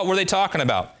 And what were they talking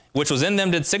about? Which was in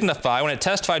them did signify, when it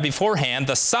testified beforehand,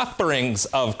 the sufferings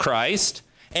of Christ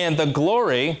and the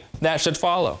glory that should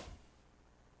follow,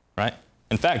 right?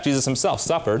 In fact, Jesus himself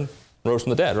suffered, rose from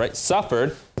the dead, right?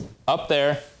 Suffered up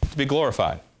there to be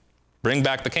glorified. Bring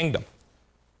back the kingdom,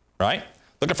 right?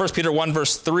 Look at 1 Peter 1,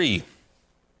 verse 3.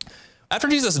 After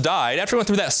Jesus died, after he went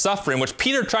through that suffering, which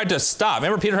Peter tried to stop.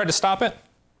 Remember Peter tried to stop it?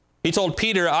 He told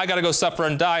Peter, I got to go suffer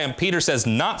and die. And Peter says,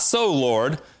 not so,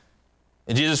 Lord.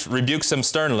 And Jesus rebukes him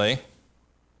sternly.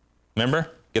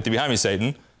 Remember? Get thee behind me,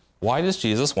 Satan. Why does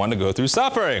Jesus want to go through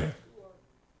suffering?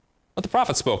 What the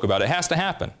prophet spoke about. It has to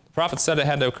happen. The prophet said it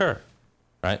had to occur,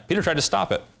 right? Peter tried to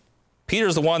stop it.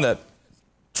 Peter's the one that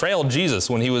trailed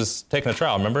Jesus when he was taking a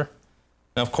trial, remember?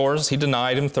 And of course, he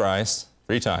denied him thrice,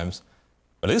 3 times.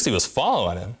 But at least he was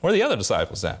following him. Where are the other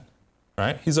disciples at?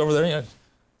 Right? He's over there,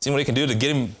 seeing what he can do to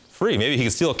get him free. Maybe he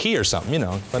can steal a key or something,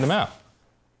 let him out.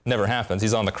 Never happens.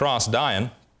 He's on the cross dying.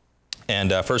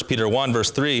 And 1 Peter 1, verse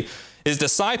 3, his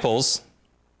disciples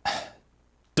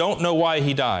don't know why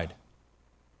he died.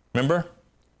 Remember?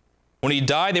 When he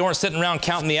died, they weren't sitting around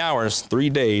counting the hours.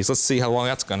 3 days. Let's see how long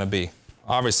that's going to be.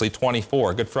 Obviously,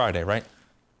 24. Good Friday, right?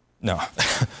 No.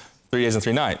 3 days and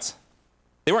 3 nights.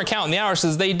 They weren't counting the hours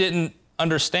because they didn't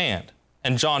understand.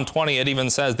 And John 20, it even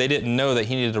says they didn't know that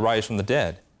he needed to rise from the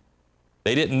dead.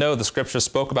 They didn't know the scriptures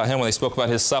spoke about him when they spoke about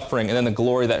his suffering and then the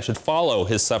glory that should follow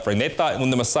his suffering. They thought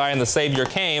when the Messiah and the Savior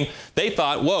came, they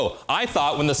thought, whoa, I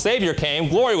thought when the Savior came,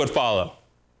 glory would follow.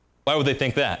 Why would they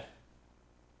think that?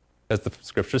 Because the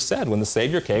scriptures said when the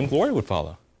Savior came, glory would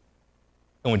follow.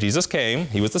 And when Jesus came,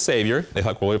 he was the Savior, they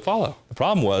thought glory would follow. The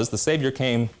problem was the Savior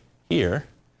came here,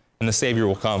 and the Savior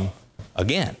will come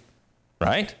again,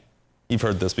 right? You've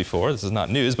heard this before. This is not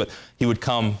news, but he would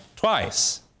come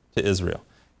twice to Israel.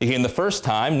 He came the first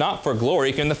time, not for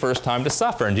glory. He came the first time to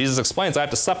suffer. And Jesus explains, I have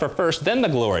to suffer first, then the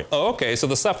glory. Oh, okay, so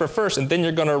the suffer first, and then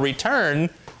you're going to return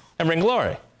and bring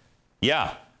glory.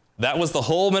 Yeah, that was the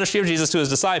whole ministry of Jesus to his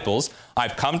disciples.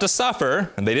 I've come to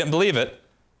suffer, and they didn't believe it,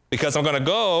 because I'm going to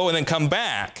go and then come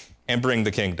back and bring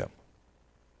the kingdom.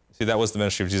 See, that was the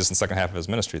ministry of Jesus in the second half of his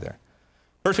ministry there.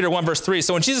 1 Peter 1, verse 3.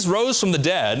 So when Jesus rose from the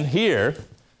dead here,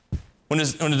 when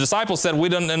the disciples said, we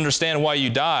don't understand why you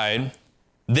died,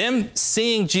 them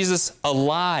seeing Jesus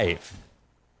alive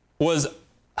was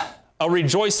a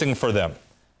rejoicing for them.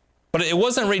 But it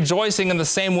wasn't rejoicing in the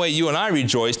same way you and I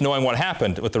rejoice, knowing what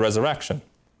happened with the resurrection.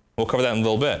 We'll cover that in a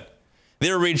little bit.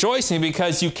 They were rejoicing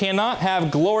because you cannot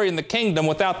have glory in the kingdom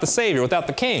without the Savior, without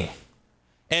the King.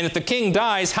 And if the King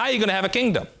dies, how are you going to have a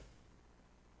kingdom?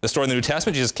 The story in the New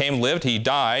Testament, Jesus came, lived, he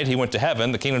died, he went to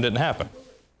heaven, the kingdom didn't happen.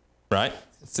 Right?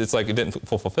 It's like it didn't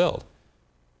fulfilled.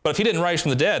 But if he didn't rise from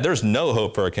the dead, there's no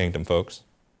hope for a kingdom, folks.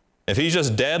 If he's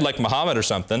just dead like Muhammad or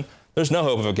something, there's no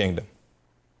hope of a kingdom.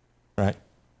 Right?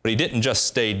 But he didn't just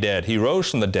stay dead. He rose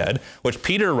from the dead, which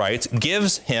Peter writes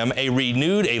gives him a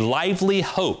renewed, a lively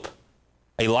hope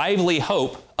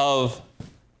of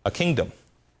a kingdom.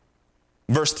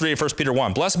 Verse 3 of 1 Peter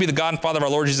 1, Blessed be the God and Father of our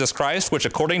Lord Jesus Christ, which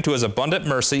according to his abundant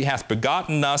mercy hath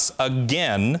begotten us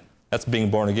again, that's being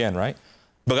born again, right?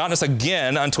 Begotten us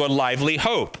again unto a lively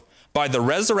hope, by the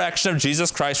resurrection of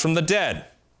Jesus Christ from the dead.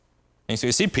 And so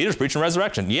you see, Peter's preaching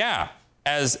resurrection. Yeah,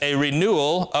 as a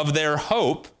renewal of their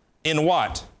hope in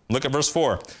what? Look at verse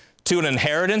 4. To an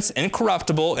inheritance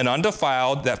incorruptible and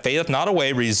undefiled, that fadeth not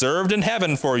away, reserved in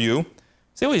heaven for you,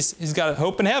 See, he's got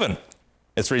hope in heaven.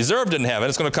 It's reserved in heaven.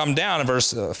 It's going to come down in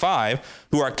verse 5.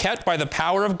 Who are kept by the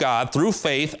power of God through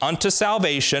faith unto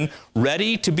salvation,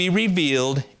 ready to be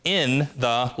revealed in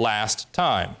the last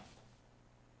time.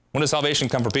 When does salvation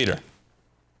come for Peter?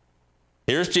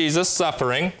 Here's Jesus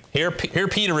suffering. Here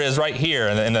Peter is right here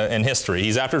in history.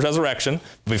 He's after his resurrection,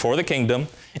 before the kingdom.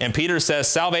 And Peter says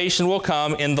salvation will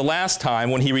come in the last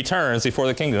time when he returns before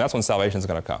the kingdom. That's when salvation is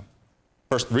going to come.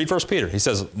 Read 1 Peter. He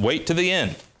says, wait to the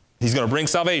end. He's going to bring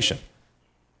salvation.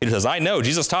 Peter says, I know,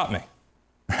 Jesus taught me.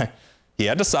 He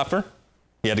had to suffer.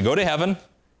 He had to go to heaven.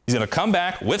 He's going to come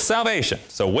back with salvation.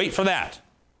 So wait for that.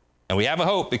 And we have a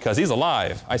hope because he's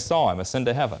alive. I saw him ascend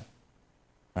to heaven.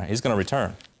 Right, he's going to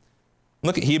return.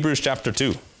 Look at Hebrews chapter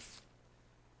 2.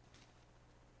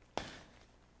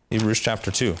 Hebrews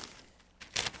chapter 2.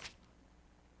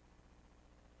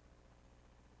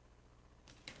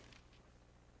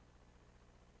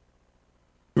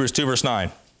 Hebrews 2 verse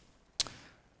 9.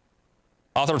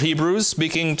 Author of Hebrews,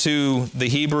 speaking to the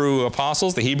Hebrew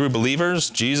apostles, the Hebrew believers,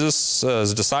 Jesus'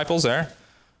 disciples there,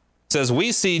 says,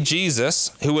 we see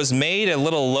Jesus, who was made a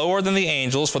little lower than the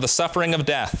angels for the suffering of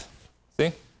death.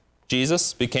 See?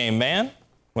 Jesus became man,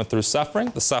 went through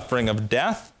suffering, the suffering of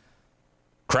death,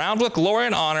 crowned with glory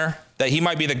and honor, that he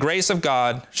might be the grace of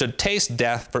God, should taste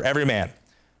death for every man.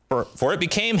 For it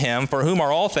became him, for whom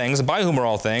are all things, and by whom are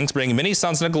all things, bringing many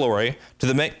sons into glory,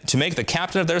 to make the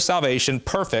captain of their salvation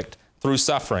perfect through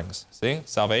sufferings. See,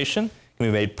 salvation can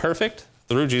be made perfect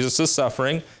through Jesus'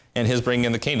 suffering and his bringing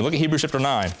in the kingdom. Look at Hebrews chapter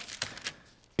 9.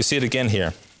 You see it again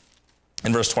here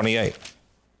in verse 28.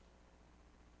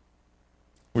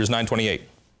 Hebrews 9:28.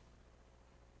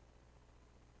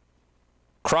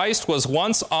 Christ was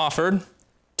once offered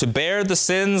to bear the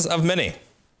sins of many.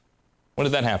 When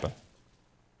did that happen?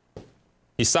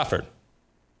 He suffered.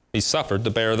 He suffered to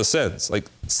bear the sins. Like,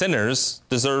 sinners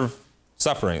deserve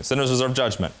suffering. Sinners deserve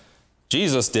judgment.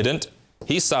 Jesus didn't.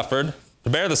 He suffered to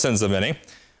bear the sins of many.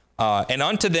 And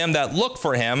unto them that look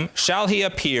for him shall he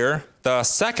appear the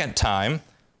second time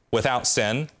without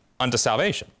sin unto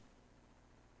salvation.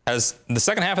 Has the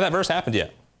second half of that verse happened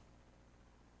yet?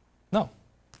 No.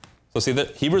 So see,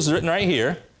 that Hebrews is written right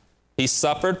here. He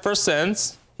suffered for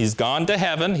sins. He's gone to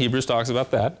heaven. Hebrews talks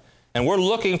about that. And we're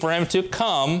looking for him to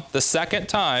come the second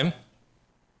time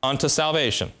unto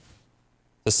salvation,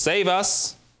 to save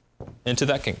us into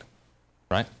that kingdom.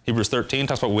 Right? Hebrews 13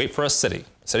 talks about wait for a city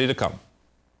to come.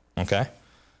 Okay?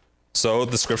 So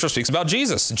the scripture speaks about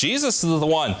Jesus. Jesus is the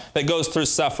one that goes through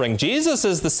suffering. Jesus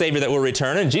is the Savior that will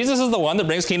return, and Jesus is the one that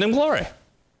brings kingdom glory.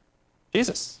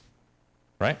 Jesus.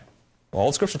 Right? All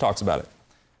the scripture talks about it.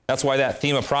 That's why that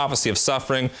theme of prophecy of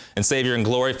suffering and Savior and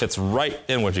glory fits right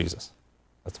in with Jesus.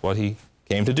 That's what he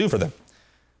came to do for them.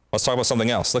 Let's talk about something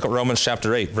else. Look at Romans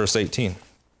chapter 8, verse 18.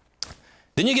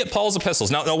 Then you get Paul's epistles.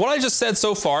 Now, what I just said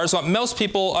so far is what most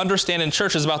people understand in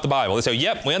churches about the Bible. They say,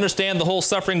 yep, we understand the whole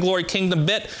suffering, glory, kingdom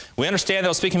bit. We understand that I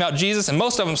was speaking about Jesus. And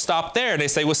most of them stop there. And they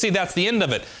say, well, see, that's the end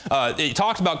of it. It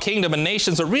talked about kingdom and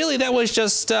nations, but really that was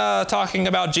just talking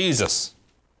about Jesus.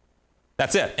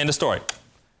 That's it. End of story.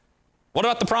 What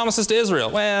about the promises to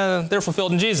Israel? Well, they're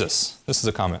fulfilled in Jesus. This is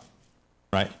a comment,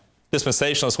 right?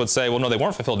 Dispensationalists would say, well, no, they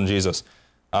weren't fulfilled in Jesus.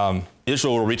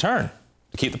 Israel will return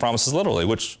to keep the promises literally,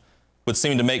 which would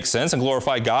seem to make sense and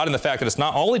glorify God in the fact that it's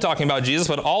not only talking about Jesus,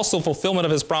 but also fulfillment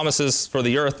of his promises for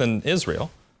the earth and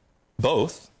Israel.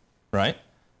 Both, right?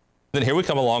 Then here we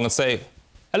come along and say,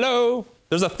 hello,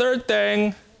 there's a third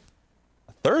thing.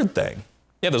 A third thing?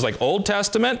 Yeah, there's like Old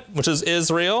Testament, which is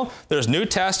Israel. There's New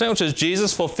Testament, which is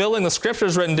Jesus fulfilling the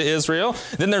scriptures written to Israel.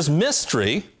 Then there's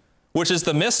mystery, which is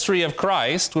the mystery of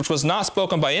Christ, which was not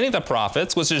spoken by any of the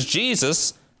prophets, which is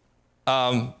Jesus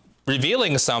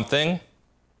revealing something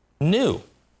new.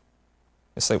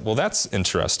 It's like, well, that's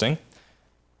interesting.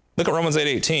 Look at Romans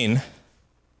 8:18.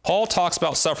 Paul talks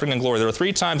about suffering and glory. There are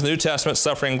 3 times in the New Testament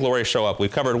suffering and glory show up.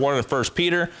 We've covered one in 1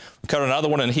 Peter. We covered another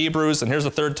one in Hebrews. And here's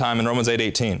the third time in Romans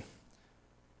 8:18.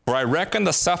 For I reckon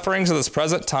the sufferings of this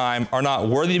present time are not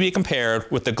worthy to be compared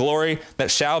with the glory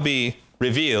that shall be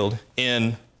revealed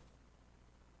in,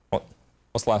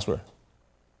 what's the last word?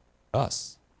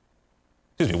 Us.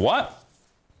 Excuse me, what?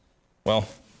 Well,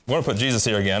 we're going to put Jesus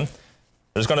here again.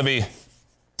 There's going to be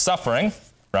suffering,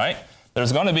 right?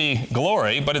 There's going to be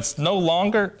glory, but it's no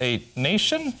longer a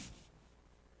nation?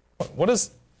 What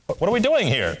are we doing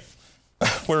here?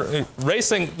 We're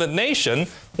erasing the nation.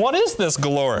 What is this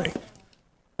glory?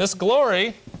 This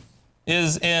glory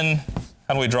is in,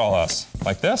 how do we draw us?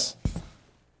 Like this?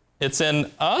 It's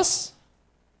in us?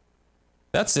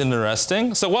 That's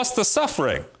interesting. So what's the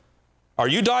suffering? Are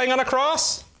you dying on a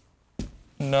cross?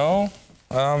 No.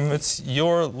 It's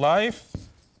your life.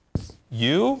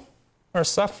 you are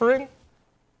suffering?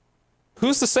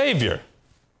 Who's the Savior?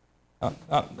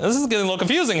 This is getting a little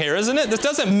confusing here, isn't it? This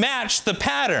doesn't match the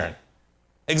pattern.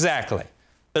 Exactly.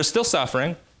 There's still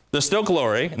suffering. There's still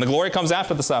glory. And the glory comes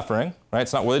after the suffering, right?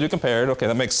 It's not worthy to be compared. Okay,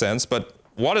 that makes sense. But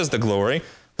what is the glory?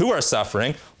 Who are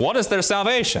suffering? What is their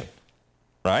salvation?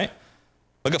 Right?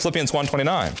 Look at Philippians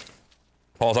 1:29.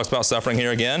 Paul talks about suffering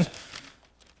here again.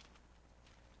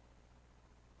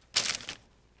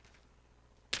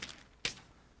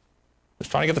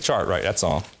 Just trying to get the chart right, that's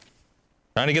all.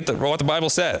 Trying to get what the Bible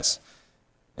says.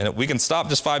 And we can stop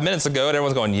just 5 minutes ago and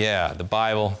everyone's going, yeah, the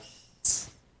Bible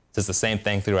says the same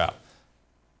thing throughout.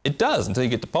 It does until you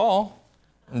get to Paul.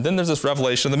 And then there's this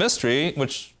revelation of the mystery,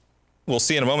 which we'll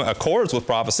see in a moment accords with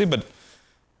prophecy, but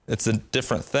it's a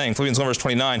different thing. Philippians 1 verse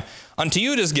 29. Unto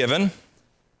you it is given,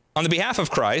 on the behalf of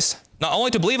Christ, not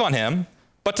only to believe on him,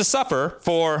 but to suffer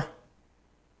for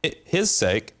his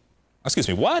sake. Excuse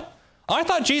me, what? I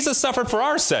thought Jesus suffered for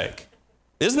our sake.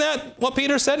 Isn't that what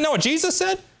Peter said? No, what Jesus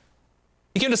said?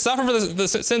 He came to suffer for the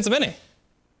sins of many.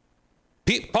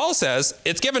 Paul says,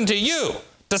 it's given to you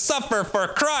to suffer for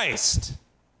Christ.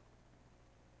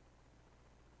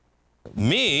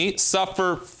 Me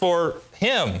suffer for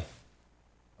him.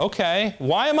 Okay,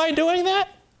 why am I doing that?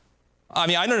 I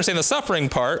mean, I understand the suffering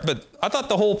part, but I thought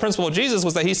the whole principle of Jesus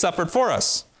was that he suffered for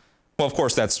us. Well, of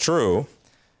course, that's true.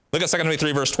 Look at 2 Timothy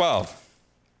 3, verse 12.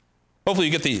 Hopefully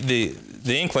you get the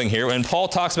inkling here. When Paul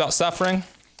talks about suffering,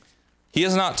 he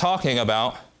is not talking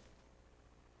about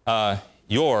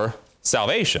your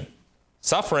salvation.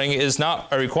 Suffering is not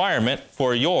a requirement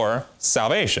for your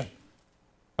salvation.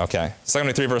 Okay, 2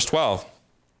 Timothy 3, verse 12.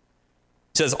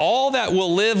 It says, all that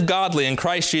will live godly in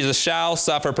Christ Jesus shall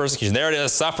suffer persecution. There it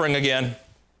is, suffering again.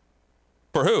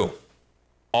 For who?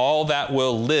 All that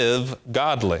will live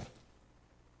godly.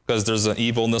 Because there's an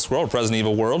evil in this world, a present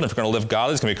evil world. And if you're going to live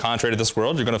godly, it's going to be contrary to this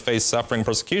world. You're going to face suffering and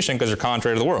persecution because you're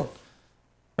contrary to the world.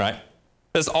 Right?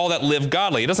 It says all that live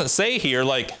godly. It doesn't say here,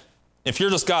 like, if you're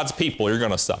just God's people, you're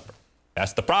going to suffer.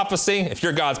 That's the prophecy. If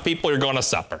you're God's people, you're going to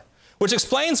suffer. Which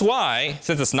explains why,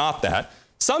 since it's not that,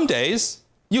 some days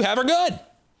you have are good.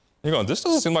 You're going, this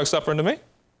doesn't seem like suffering to me.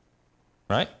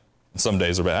 Right? And some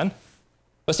days are bad.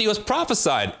 But see, it was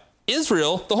prophesied.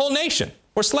 Israel, the whole nation,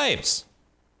 were slaves.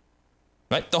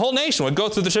 Right? The whole nation would go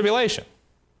through the tribulation.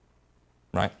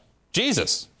 Right?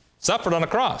 Jesus suffered on a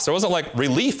cross. There wasn't like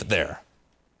relief there,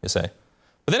 you say.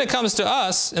 But then it comes to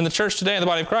us in the church today, in the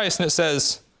body of Christ, and it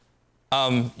says,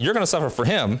 you're going to suffer for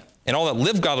him, and all that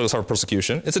live godly will suffer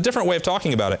persecution. It's a different way of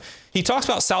talking about it. He talks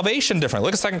about salvation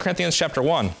differently. Look at 2 Corinthians chapter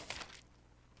 1.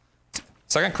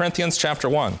 2 Corinthians chapter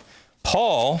 1.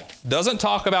 Paul doesn't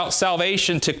talk about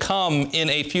salvation to come in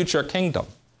a future kingdom.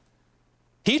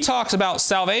 He talks about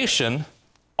salvation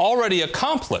already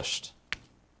accomplished.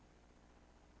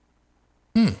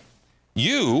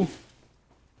 You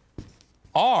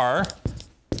are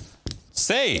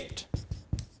saved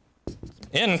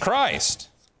in Christ.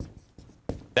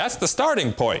 That's the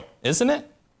starting point, isn't it?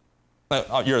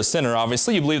 You're a sinner,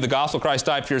 obviously. You believe the gospel, Christ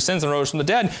died for your sins and rose from the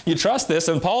dead. You trust this,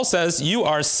 and Paul says you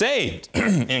are saved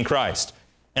in Christ,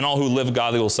 and all who live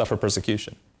godly will suffer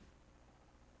persecution.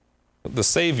 The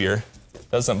Savior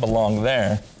doesn't belong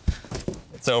there.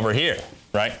 It's over here,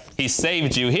 right? He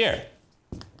saved you here.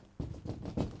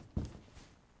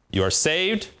 You are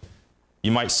saved.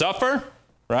 You might suffer,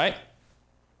 right?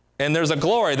 And there's a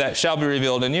glory that shall be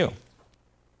revealed in you.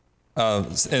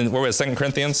 And where was 2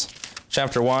 Corinthians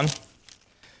chapter 1?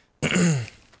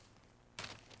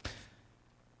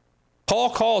 Paul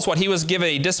calls what he was given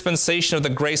a dispensation of the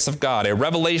grace of God, a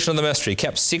revelation of the mystery,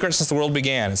 kept secret since the world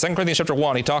began. In 2 Corinthians chapter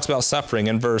 1, he talks about suffering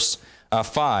in verse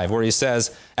 5, where he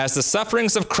says, as the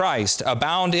sufferings of Christ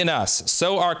abound in us,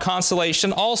 so our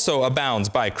consolation also abounds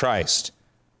by Christ.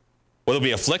 Whether we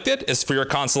be afflicted is for your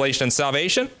consolation and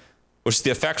salvation, which is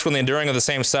the effectual and the enduring of the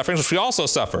same sufferings which we also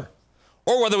suffer.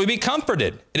 Or whether we be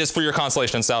comforted, it is for your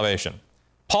consolation and salvation.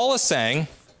 Paul is saying,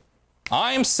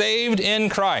 I'm saved in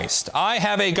Christ. I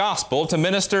have a gospel to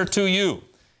minister to you.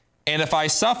 And if I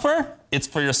suffer, it's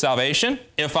for your salvation.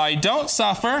 If I don't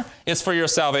suffer, it's for your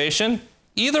salvation.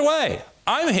 Either way,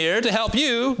 I'm here to help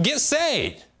you get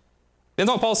saved. Isn't that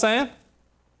what Paul's saying?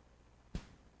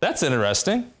 That's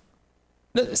interesting.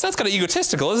 That's kind of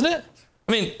egotistical, isn't it?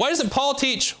 I mean, why doesn't Paul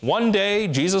teach one day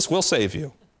Jesus will save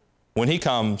you when he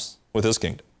comes with his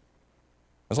kingdom?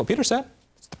 That's what Peter said.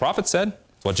 That's what the prophet said.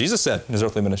 That's what Jesus said in his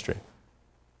earthly ministry.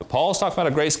 But Paul's talking about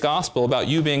a grace gospel about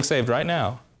you being saved right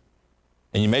now.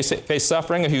 And you may face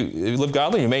suffering if you live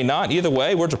godly. You may not. Either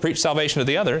way, we're to preach salvation to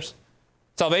the others.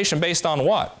 Salvation based on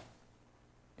what?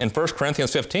 In 1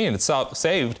 Corinthians 15, it's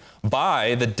saved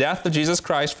by the death of Jesus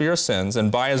Christ for your sins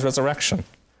and by his resurrection.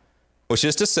 Which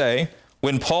is to say,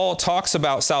 when Paul talks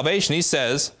about salvation, he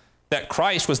says that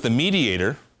Christ was the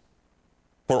mediator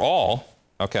for all,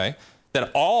 okay,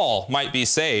 that all might be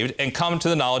saved and come to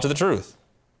the knowledge of the truth.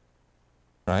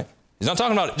 Right? He's not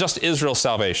talking about just Israel's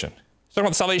salvation. He's talking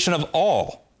about the salvation of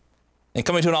all and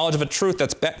coming to a knowledge of a truth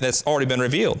that's already been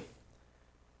revealed.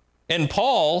 In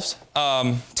Paul's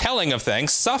telling of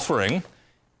things, suffering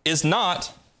is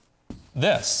not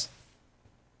this.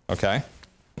 Okay?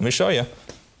 Let me show you.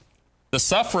 The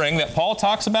suffering that Paul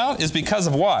talks about is because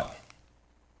of what?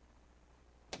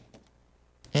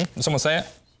 Did someone say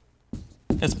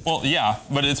it? Well, yeah,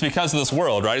 but it's because of this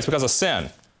world, right? It's because of sin.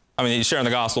 I mean, you share in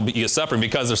the gospel, but you get suffering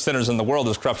because there's sinners in the world,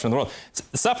 there's corruption in the world.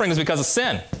 Suffering is because of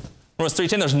sin. Romans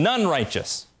 3:10, there's none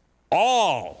righteous.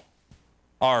 All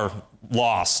are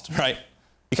lost, right?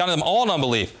 He counted them all in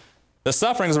unbelief. The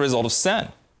suffering is a result of sin.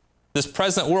 This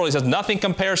present world, he says, nothing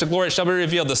compares to glory that shall be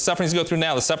revealed. The sufferings you go through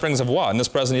now, the sufferings of what? In this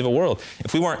present evil world.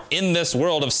 If we weren't in this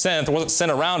world of sin, if there wasn't sin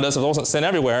around us, if there wasn't sin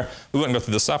everywhere, we wouldn't go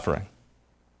through the suffering.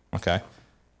 Okay?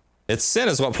 It's sin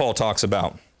is what Paul talks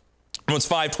about. Romans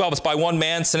 5:12, it's by one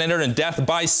man sin entered, and death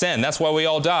by sin. That's why we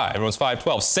all die. Romans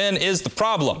 5:12. Sin is the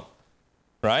problem,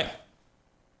 right?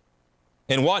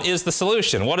 And what is the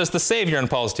solution? What is the Savior in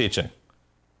Paul's teaching?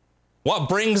 What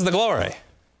brings the glory?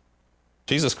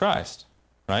 Jesus Christ,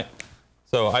 right?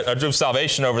 So I drew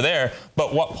salvation over there,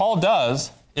 but what Paul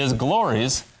does is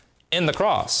glories in the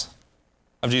cross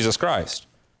of Jesus Christ,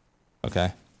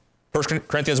 okay? 1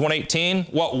 Corinthians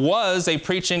 1:18, what was a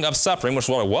preaching of suffering, which is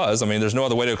what it was. I mean, there's no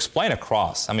other way to explain a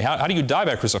cross. I mean, how do you die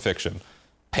by crucifixion?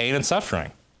 Pain and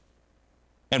suffering.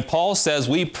 And Paul says,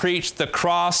 we preach the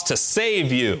cross to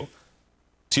save you.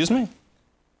 Excuse me?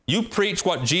 You preach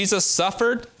what Jesus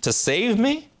suffered to save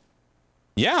me?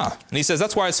 Yeah. And he says,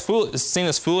 that's why it's seen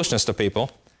as foolishness to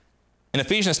people. In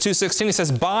Ephesians 2:16, he says,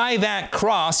 by that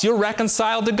cross, you're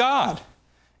reconciled to God.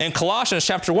 In Colossians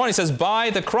chapter 1, he says, by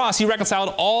the cross, he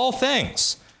reconciled all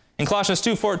things. In Colossians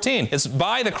 2:14, it's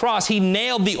by the cross, he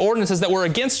nailed the ordinances that were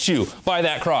against you by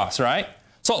that cross, right?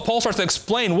 So Paul starts to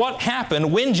explain what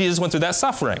happened when Jesus went through that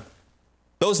suffering.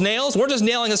 Those nails, we're just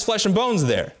nailing his flesh and bones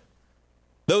there.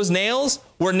 Those nails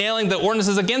were nailing the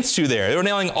ordinances against you there. They were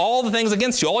nailing all the things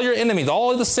against you. All your enemies,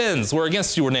 all of the sins were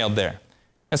against you were nailed there.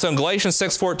 And so in Galatians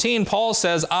 6:14, Paul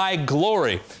says, I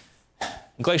glory.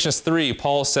 In Galatians 3,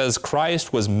 Paul says,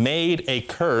 Christ was made a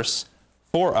curse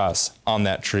for us on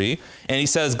that tree. And he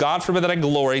says, God forbid that I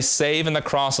glory, save in the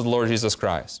cross of the Lord Jesus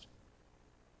Christ.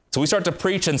 So we start to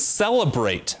preach and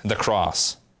celebrate the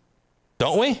cross,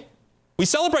 don't we? We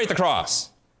celebrate the cross.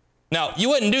 Now, you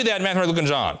wouldn't do that in Matthew, Mark, Luke, and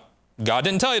John. God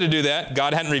didn't tell you to do that.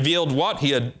 God hadn't revealed what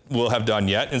he will have done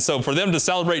yet. And so for them to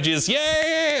celebrate Jesus,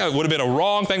 yay, it would have been a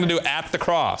wrong thing to do at the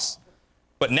cross.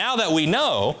 But now that we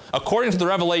know, according to the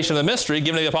revelation of the mystery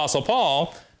given to the Apostle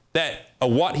Paul, that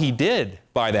what he did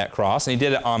by that cross, and he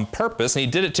did it on purpose, and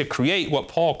he did it to create what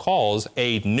Paul calls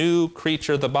a new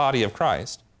creature, the body of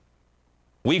Christ.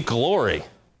 We glory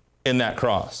in that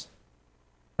cross,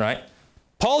 right?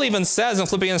 Paul even says in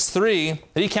Philippians 3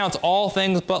 that he counts all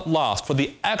things but lost for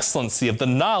the excellency of the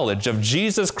knowledge of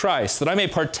Jesus Christ, that I may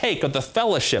partake of the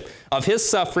fellowship of his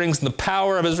sufferings and the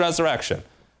power of his resurrection,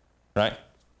 right?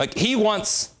 Like he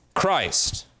wants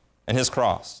Christ and his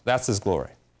cross. That's his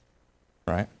glory,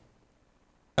 right?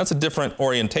 That's a different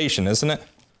orientation, isn't it?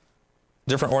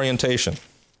 Different orientation.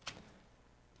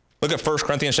 Look at 1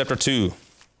 Corinthians chapter 2,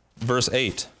 verse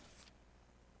 8.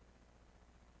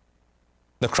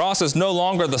 The cross is no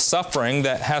longer the suffering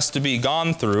that has to be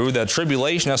gone through, the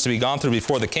tribulation has to be gone through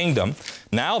before the kingdom.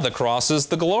 Now the cross is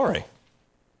the glory.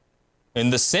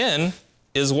 And the sin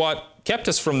is what kept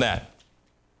us from that.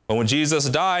 But when Jesus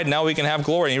died, now we can have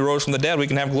glory. And he rose from the dead, we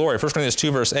can have glory. 1 Corinthians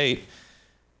 2, verse 8,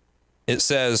 it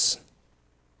says,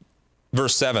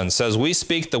 verse 7 says, we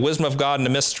speak the wisdom of God in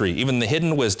a mystery, even the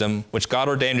hidden wisdom, which God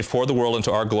ordained before the world unto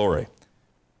our glory.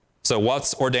 So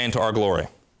what's ordained to our glory?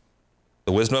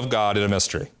 The wisdom of God in a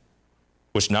mystery,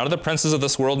 which none of the princes of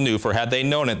this world knew, for had they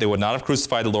known it, they would not have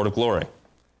crucified the Lord of glory.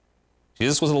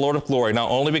 Jesus was the Lord of glory, not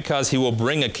only because he will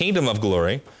bring a kingdom of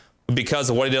glory, but because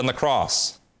of what he did on the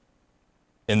cross.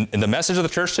 In the message of the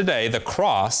church today, the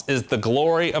cross is the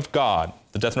glory of God,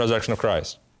 the death and resurrection of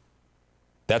Christ.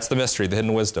 That's the mystery, the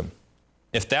hidden wisdom.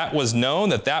 If that was known,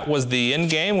 that was the end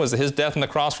game, was his death on the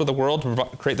cross for the world to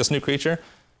create this new creature,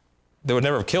 they would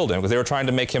never have killed him because they were trying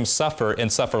to make him suffer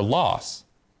and suffer loss.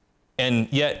 And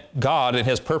yet God, in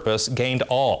his purpose, gained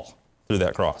all through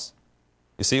that cross.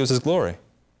 You see, it was his glory.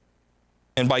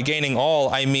 And by gaining all,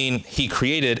 I mean he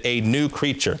created a new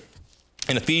creature.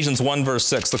 In Ephesians 1, verse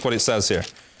 6, look what it says here.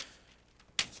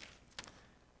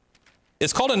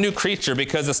 It's called a new creature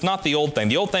because it's not the old thing.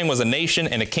 The old thing was a nation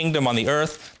and a kingdom on the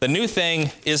earth. The new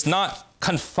thing is not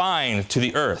confined to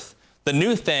the earth. The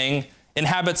new thing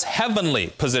inhabits heavenly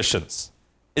positions.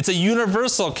 It's a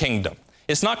universal kingdom.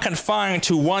 It's not confined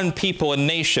to one people and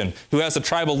nation who has a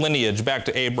tribal lineage back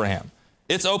to Abraham.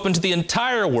 It's open to the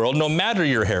entire world, no matter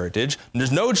your heritage.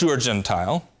 There's no Jew or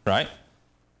Gentile, right?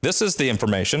 This is the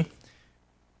information.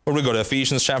 Where do we go to?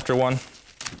 Ephesians chapter 1.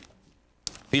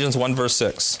 Ephesians 1, verse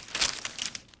 6.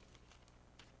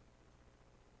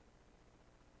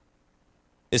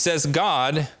 It says,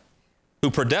 God, who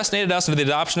predestinated us into the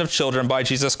adoption of children by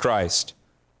Jesus Christ,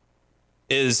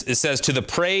 it says, to the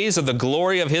praise of the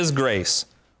glory of his grace,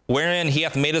 wherein he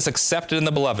hath made us accepted in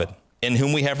the beloved, in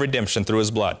whom we have redemption through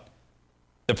his blood.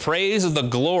 The praise of the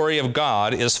glory of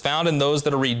God is found in those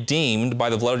that are redeemed by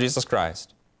the blood of Jesus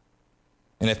Christ.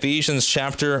 In Ephesians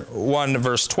chapter 1,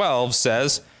 verse 12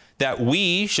 says that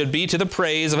we should be to the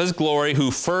praise of his glory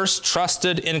who first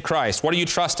trusted in Christ. What are you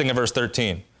trusting in verse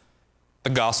 13? The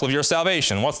gospel of your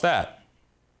salvation. What's that?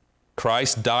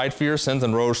 Christ died for your sins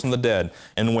and rose from the dead.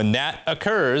 And when that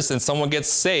occurs and someone gets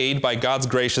saved by God's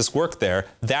gracious work there,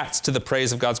 that's to the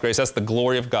praise of God's grace. That's the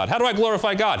glory of God. How do I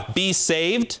glorify God? Be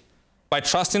saved by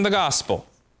trusting the gospel,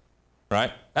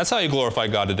 right? That's how you glorify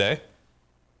God today.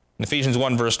 In Ephesians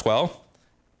 1, verse 12.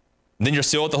 Then you're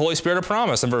sealed with the Holy Spirit of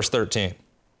promise in verse 13.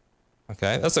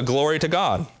 Okay, that's a glory to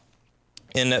God.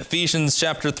 In Ephesians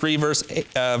chapter 3, verse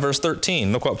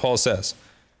 13, look what Paul says.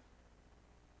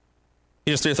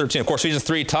 Ephesians 3:13. Of course, Ephesians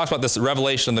 3 talks about this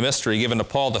revelation of the mystery given to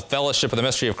Paul, the fellowship of the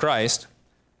mystery of Christ.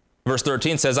 Verse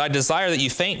 13 says, I desire that you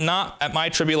faint not at my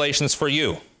tribulations for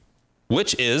you,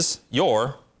 which is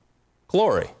your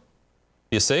glory.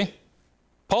 You see?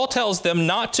 Paul tells them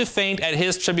not to faint at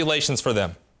his tribulations for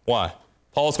them. Why?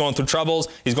 Paul's going through troubles.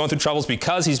 He's going through troubles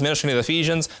because he's ministering to the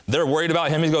Ephesians. They're worried about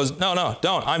him. He goes, no,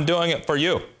 don't. I'm doing it for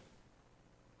you.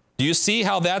 Do you see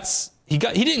how that's, he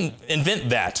didn't invent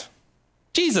that.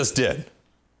 Jesus did.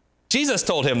 Jesus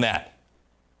told him that.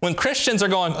 When Christians are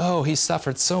going, oh, he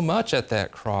suffered so much at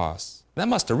that cross. That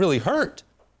must have really hurt.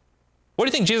 What do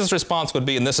you think Jesus' response would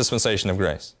be in this dispensation of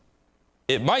grace?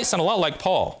 It might sound a lot like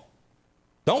Paul.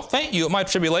 Don't faint you at my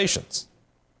tribulations,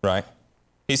 right?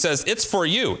 He says, it's for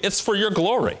you. It's for your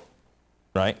glory,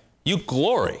 right? You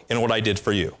glory in what I did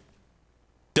for you.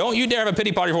 Don't you dare have a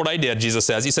pity party for what I did, Jesus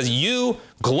says. He says, you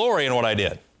glory in what I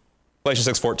did.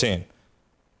 Galatians 6:14.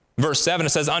 Verse 7, it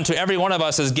says, unto every one of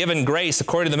us is given grace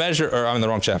according to the measure, or I'm in the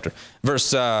wrong chapter.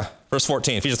 Verse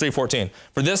 14, Ephesians 3:14.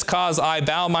 For this cause I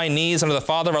bow my knees unto the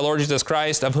Father of our Lord Jesus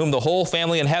Christ, of whom the whole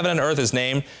family in heaven and earth is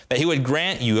named, that he would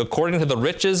grant you, according to the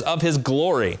riches of his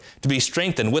glory, to be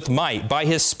strengthened with might by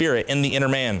his Spirit in the inner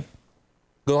man.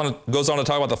 Goes on to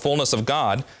talk about the fullness of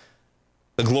God,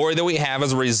 the glory that we have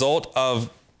as a result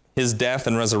of his death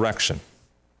and resurrection.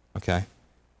 Okay?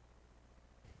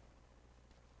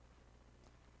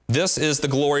 This is the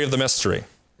glory of the mystery.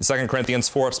 In 2 Corinthians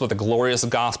 4, it's about the glorious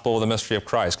gospel of the mystery of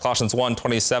Christ. Colossians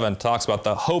 1:27 talks about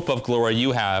the hope of glory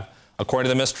you have according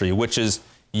to the mystery, which is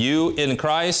you in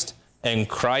Christ and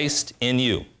Christ in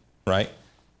you, right?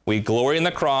 We glory in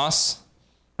the cross,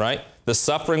 right? The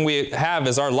suffering we have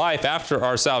is our life after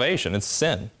our salvation. It's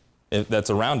sin that's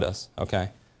around us, okay?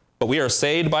 But we are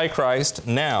saved by Christ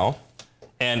now,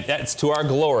 and that's to our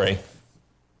glory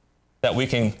that we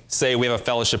can say we have a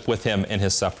fellowship with him in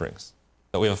his sufferings,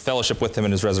 that we have a fellowship with him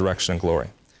in his resurrection and glory.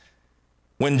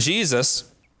 When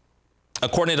Jesus,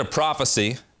 according to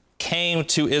prophecy, came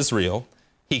to Israel,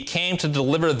 he came to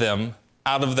deliver them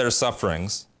out of their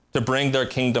sufferings, to bring their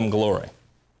kingdom glory.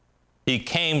 He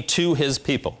came to his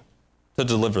people to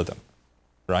deliver them,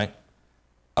 right?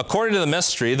 According to the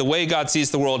mystery, the way God sees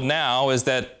the world now is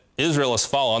that Israel is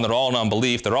fallen. They're all in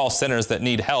unbelief. They're all sinners that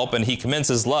need help. And he commends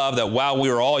his love that while we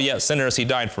were all yet sinners, he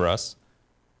died for us.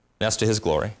 That's to his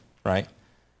glory, right?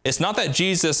 It's not that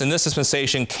Jesus in this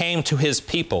dispensation came to his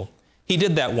people. He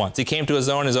did that once. He came to his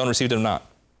own received him not.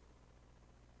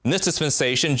 In this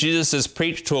dispensation, Jesus is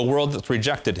preached to a world that's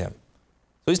rejected him.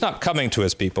 So he's not coming to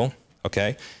his people,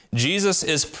 okay? Jesus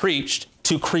is preached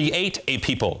to create a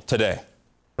people today,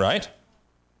 right?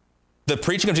 The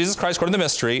preaching of Jesus Christ according to the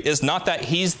mystery is not that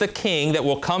he's the king that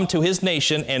will come to his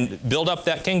nation and build up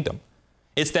that kingdom.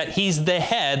 It's that he's the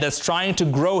head that's trying to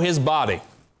grow his body,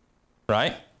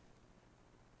 right?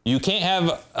 You can't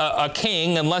have a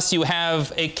king unless you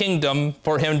have a kingdom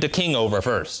for him to king over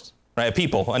first, right? A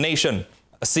people, a nation,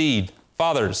 a seed,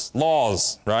 fathers,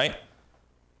 laws, right?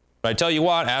 But I tell you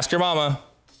what, ask your mama.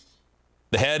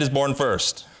 The head is born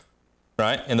first,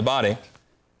 right, in the body.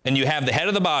 And you have the head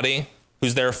of the body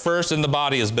who's there first and the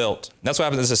body is built. That's what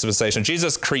happens in this dispensation.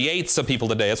 Jesus creates a people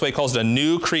today. That's why he calls it a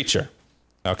new creature,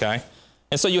 okay?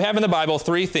 And so you have in the Bible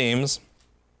three themes.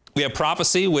 We have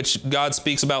prophecy, which God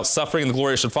speaks about suffering and the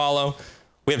glory should follow.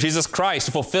 We have Jesus Christ,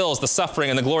 who fulfills the suffering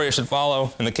and the glory should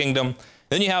follow in the kingdom.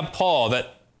 Then you have Paul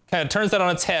that kind of turns that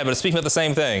on its head, but is speaking about the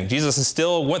same thing. Jesus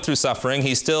still went through suffering.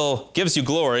 He still gives you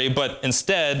glory, but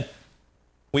instead,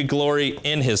 we glory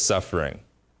in his suffering.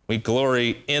 We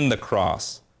glory in the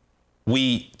cross.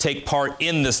 We take part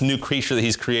in this new creature that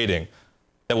he's creating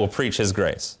that will preach his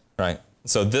grace, right?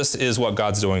 So this is what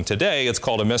God's doing today. It's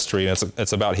called a mystery, and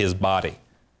it's about his body.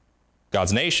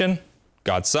 God's nation,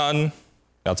 God's son,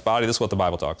 God's body. This is what the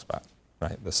Bible talks about,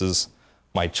 right? This is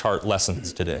my chart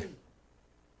lessons today.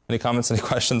 Any comments, any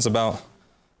questions about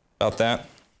that?